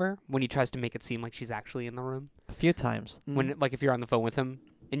impression of her when he tries to make it seem like she's actually in the room? a few times. When like if you're on the phone with him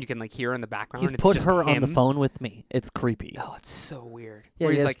and you can like hear her in the background. He's it's put just her on the him. phone with me. It's creepy. Oh, it's so weird. Yeah,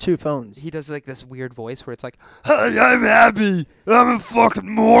 Where he he's has like 2 phones. he does like this weird voice where it's like, "Hi, I'm Abby. I'm a fucking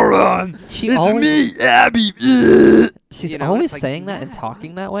moron. She it's always, me, Abby." She's You know, always it's like saying that and mad.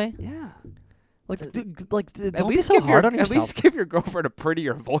 talking that way. Yeah. Like, At don't be least so give hard your, on At yourself. least give your girlfriend a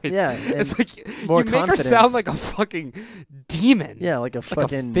prettier voice. Yeah, It's and like more you make her sound confidence. like a fucking demon. Yeah, like a like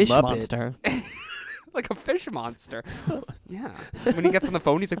fucking a fish Muppet. monster. Like a fish monster. Yeah. When he gets on the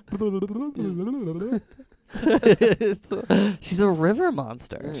phone, he's like, She's a river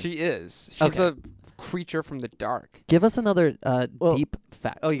monster. she is. She's Okay. a creature from the dark. Give us another Well- deep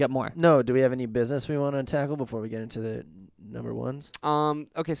fact. Oh, you got more. No, do we have any business we want to tackle before we get into the number ones?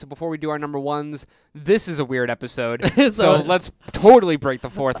 Okay, so before we do our number ones, this is a weird episode. So- so let's totally break the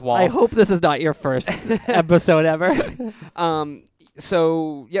fourth wall. I hope this is not your first episode ever.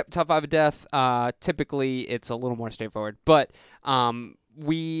 So yep, top 5 of death. Typically it's a little more straightforward, but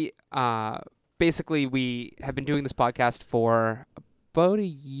we basically we have been doing this podcast for about a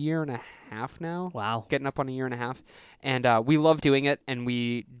year and a half now. Wow. Getting up on a year and a half, and we love doing it, and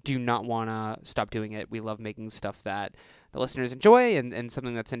we do not want to stop doing it. We love making stuff that the listeners enjoy and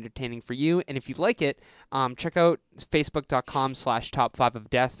something that's entertaining for you. And if you like it, check out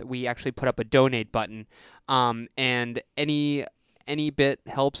facebook.com/top5ofdeath. We actually put up a donate button, and any bit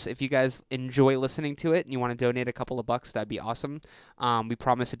helps. If you guys enjoy listening to it and you want to donate a couple of bucks, that'd be awesome. We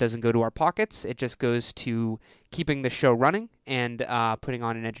promise it doesn't go to our pockets. It just goes to keeping the show running and putting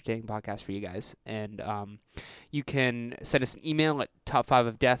on an entertaining podcast for you guys. And you can send us an email at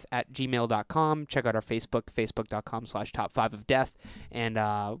top5ofdeath@gmail.com. Check out our Facebook, facebook.com/top5ofdeath. And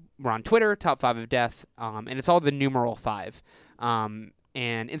we're on Twitter, top5ofdeath. And it's all the numeral 5.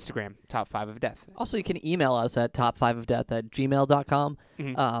 And Instagram, top5ofdeath. Also, you can email us at top5ofdeath@gmail.com.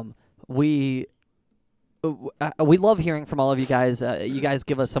 Mhm. We love hearing from all of you guys. You guys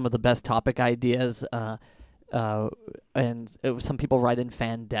give us some of the best topic ideas. And some people write in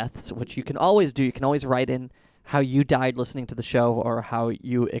fan deaths, which you can always do. You can always write in how you died listening to the show or how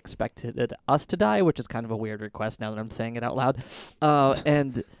you expected us to die, which is kind of a weird request now that I'm saying it out loud.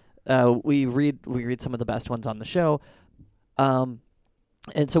 And we read some of the best ones on the show.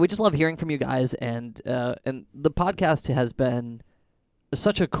 And so we just love hearing from you guys, and the podcast has been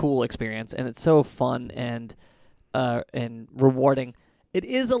such a cool experience, and it's so fun and rewarding. It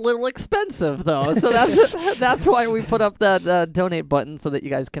is a little expensive though, so that's why we put up that donate button so that you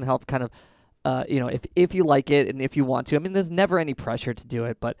guys can help kind of, if you like it and if you want to. I mean, there's never any pressure to do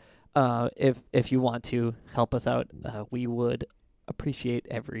it, but if you want to help us out, we would appreciate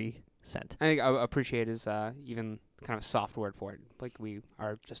every cent. I think appreciate is even kind of a soft word for it. Like we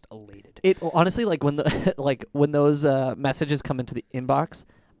are just elated. It honestly, like when the when those messages come into the inbox,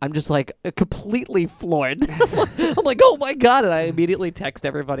 I'm just like completely floored. I'm like, oh my god! And I immediately text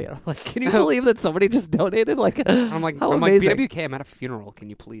everybody. I'm like, can you believe that somebody just donated? Like, I'm like, how amazing. BWK, I'm at a funeral. Can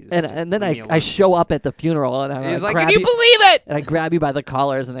you please? And just then leave me I alone?" show up at the funeral and He's I like, grab can you believe it? and I grab you by the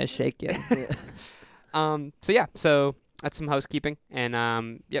collars and I shake you. So that's some housekeeping,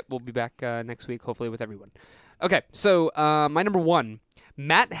 and yep, we'll be back next week, hopefully with everyone. Okay, so my number 1,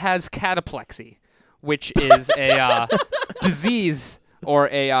 Matt has cataplexy, which is a disease or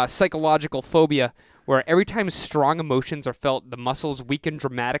a psychological phobia where every time strong emotions are felt, the muscles weaken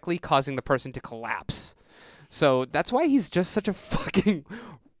dramatically, causing the person to collapse. So that's why he's just such a fucking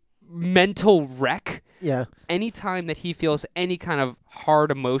mental wreck. Yeah. Anytime that he feels any kind of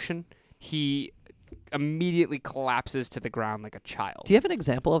hard emotion, he immediately collapses to the ground like a child. Do you have an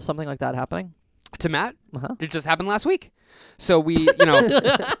example of something like that happening? To Matt, Uh-huh. it just happened last week. So we,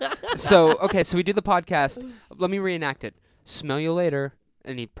 so we do the podcast. Let me reenact it. Smell you later,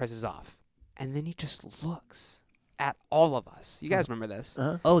 and he presses off, and then he just looks at all of us. You guys remember this?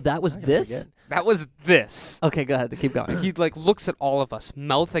 Uh-huh. Oh, that was I this? forget. That was this. Okay, go ahead. Keep going. He like looks at all of us,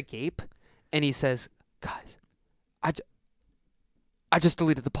 mouth agape, and he says, "Guys, I just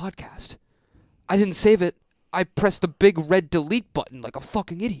deleted the podcast. I didn't save it. I pressed the big red delete button like a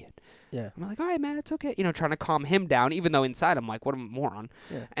fucking idiot." Yeah. I'm like, all right, man, it's okay. Trying to calm him down, even though inside I'm like, what a moron.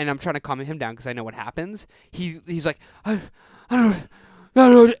 Yeah. And I'm trying to calm him down because I know what happens. He's like, I don't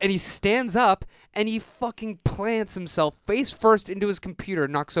know. And he stands up and he fucking plants himself face first into his computer,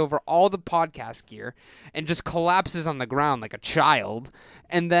 knocks over all the podcast gear, and just collapses on the ground like a child.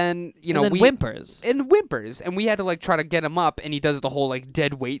 And then, and then whimpers. And whimpers. And we had to like try to get him up, and he does the whole like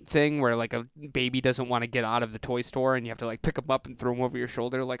dead weight thing where like a baby doesn't want to get out of the toy store and you have to like pick him up and throw him over your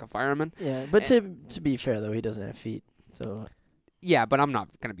shoulder like a fireman. Yeah, but to be fair though, he doesn't have feet, so Yeah, but I'm not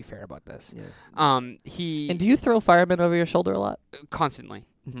gonna be fair about this. yeah. He And do you throw firemen over your shoulder a lot? constantly.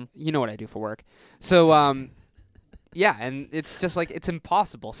 Mm-hmm. You know what I do for work. So yeah, and it's just like it's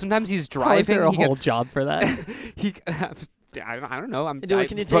impossible. Sometimes he's Is driving. there a he whole gets job for that? he. I don't know.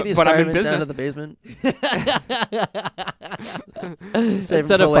 Can you take but, these but I'm in firemen down business. to the basement?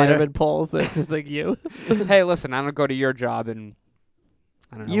 Instead of for later. fireman poles, it's just like you. Hey, listen, I don't go to your job and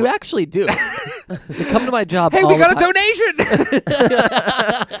I don't know. You actually do. You come to my job. Hey, all we the got time. a donation.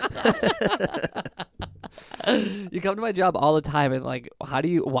 You come to my job all the time, and like,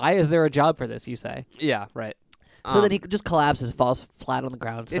 why is there a job for this? You say. Yeah, right. So then he just collapses, falls flat on the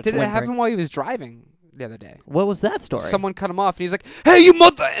ground. It starts didn't whimpering. happen while he was driving the other day. What was that story? Someone cut him off, and he's like, "Hey, you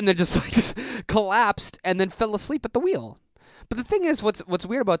mother!" and then just like just collapsed, and then fell asleep at the wheel. But the thing is, what's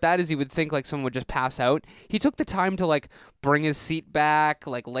weird about that is you would think like someone would just pass out. He took the time to like bring his seat back,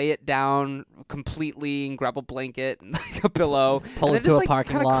 like lay it down completely, and grab a blanket and like a pillow, Pull and it then to just, a like,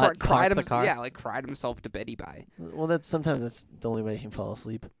 parking kinda lot, cried park the car. Yeah, like cried himself to beddy by. Well, sometimes that's the only way he can fall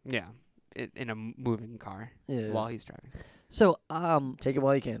asleep. Yeah, in a moving car Yeah. while he's driving. So, Take it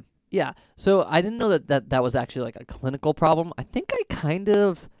while you can. yeah. So I didn't know that was actually like a clinical problem. I think I kind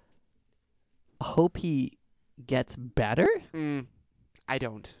of hope he gets better. I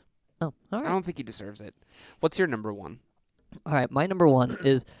don't. Oh, all I right. don't think he deserves it. What's your number one? All right. My number one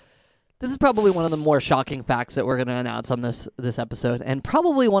is this is probably one of the more shocking facts that we're going to announce on this episode, and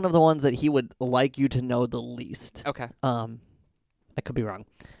probably one of the ones that he would like you to know the least. Okay. I could be wrong,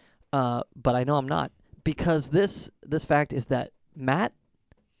 but I know I'm not, because this fact is that Matt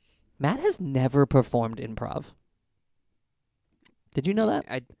has never performed improv. Did you know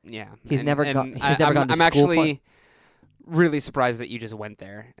that? Yeah. He's never gone- he's I'm, never gone to I'm school for actually really surprised that you just went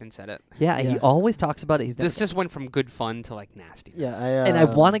there and said it. Yeah, he Yeah. always talks about it. He's never This just went from good fun to like nasty. Yeah, and I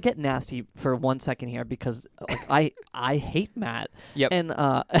want to get nasty for 1 second here because like, I hate Matt. Yep. And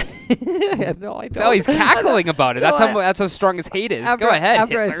no, I don't. So he's cackling about it. No, That's how strong his hate is. After, Go ahead.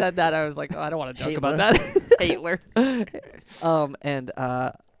 After I Hitler. said that, I was like, oh, I don't want to joke Hitler. about that. Hitler.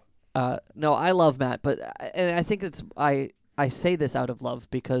 No, I love Matt, but and I think it's I say this out of love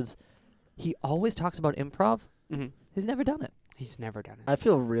because he always talks about improv. hmm He's never done it. He's never done it. I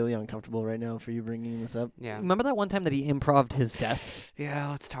feel really uncomfortable right now for you bringing this up. Yeah. Remember that one time that he improv'd his death? Yeah.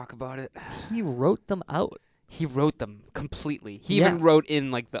 Let's talk about it. He wrote them out. He wrote them completely. He Yeah. even wrote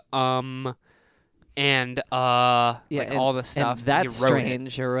in like the and like and, all the stuff. And that's he wrote it.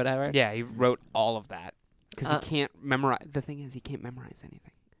 strange or whatever. Yeah, he wrote all of that because Uh, he can't memorize. The thing is, he can't memorize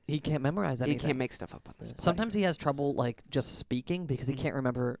anything. He can't memorize anything. He can't make stuff up on this. Sometimes he has trouble like just speaking because he can't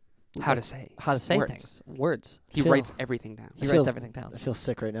remember How to like, say say words. things. Words. He Feel- writes everything down. He It writes feels- everything down. I feel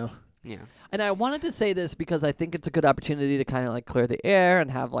sick right now. Yeah. And I wanted to say this because I think it's a good opportunity to kind of like clear the air and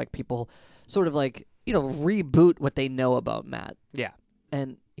have like people sort of like, reboot what they know about Matt. Yeah.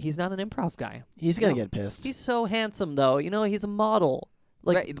 And he's not an improv guy. He's gonna No. get pissed. He's so handsome though. He's a model.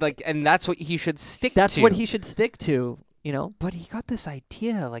 And that's what he should stick That's to. what he should stick to, But he got this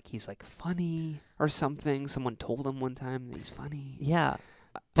idea, like he's like funny or something. Someone told him one time that he's funny. Yeah.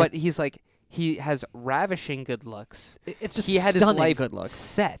 But he's like, he has ravishing good looks. It's just He had his stunning life good looks.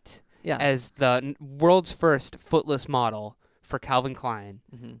 set Yeah. as the world's first footless model for Calvin Klein,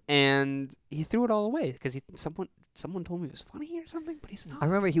 Mhm. and he threw it all away because someone told me he was funny or something, but he's not. I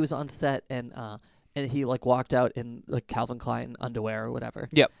remember he was on set and he like walked out in like Calvin Klein underwear or whatever.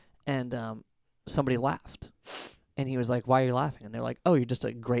 Yep. And somebody laughed. And he was like, "Why are you laughing?" And they're like, "Oh, you're just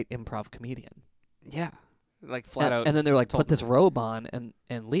a great improv comedian." Yeah, like flat out. And then they're like, told "Put this robe on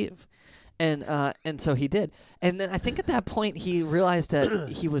and leave." And so he did. And then I think at that point he realized that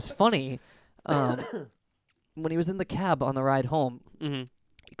he was funny. When he was in the cab on the ride home, Mm-hmm.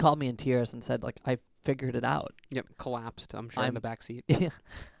 he called me in tears and said, like, I figured it out. Yep. Collapsed. I'm sure in I'm- the back seat. Yeah.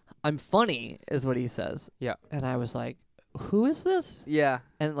 I'm funny, is what he says. Yeah. And I was like, who is this? Yeah.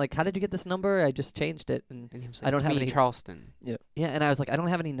 And, like, how did you get this number? I just changed it. And And he was like, I don't "It's have me, any- Charleston." yeah, and I was like, I don't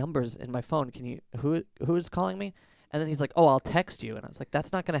have any numbers in my phone. Can you, who is calling me? And then he's like, oh, I'll text you. And I was like,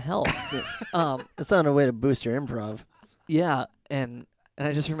 that's not going to help. That's not a way to boost your improv. Yeah. And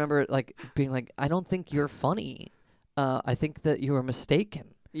I just remember, like, being like, I don't think you're funny. I think that you were mistaken.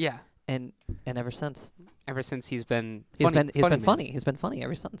 Yeah. And ever since, Ever since he's been he's funny, been man. funny. He's been funny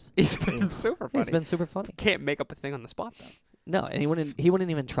ever since. He's been super funny. He's been super funny. Can't make up a thing on the spot though. No, and he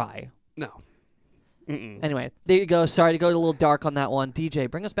wouldn't even try. No. Mm-mm. Anyway, there you go. Sorry to go a little dark on that one. DJ,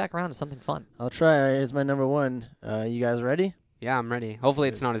 bring us back around to something fun. I'll try. All right, here's my number one. You guys ready? Yeah, I'm ready. Hopefully,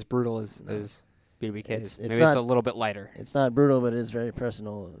 it's not as brutal as B2B Kids. It's Maybe not- it's a little bit lighter. It's not brutal, but it is very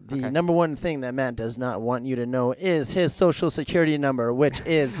personal. The Okay. number one thing that Matt does not want you to know is his social security number, which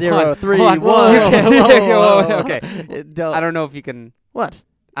is Hold on, 031. Whoa, okay. Don't, I don't know if you can. What?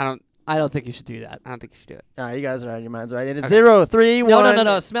 I don't think you should do that. think you should do it. You guys are out of your minds, right? It is Okay. 031.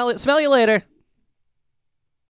 No. Smell you later.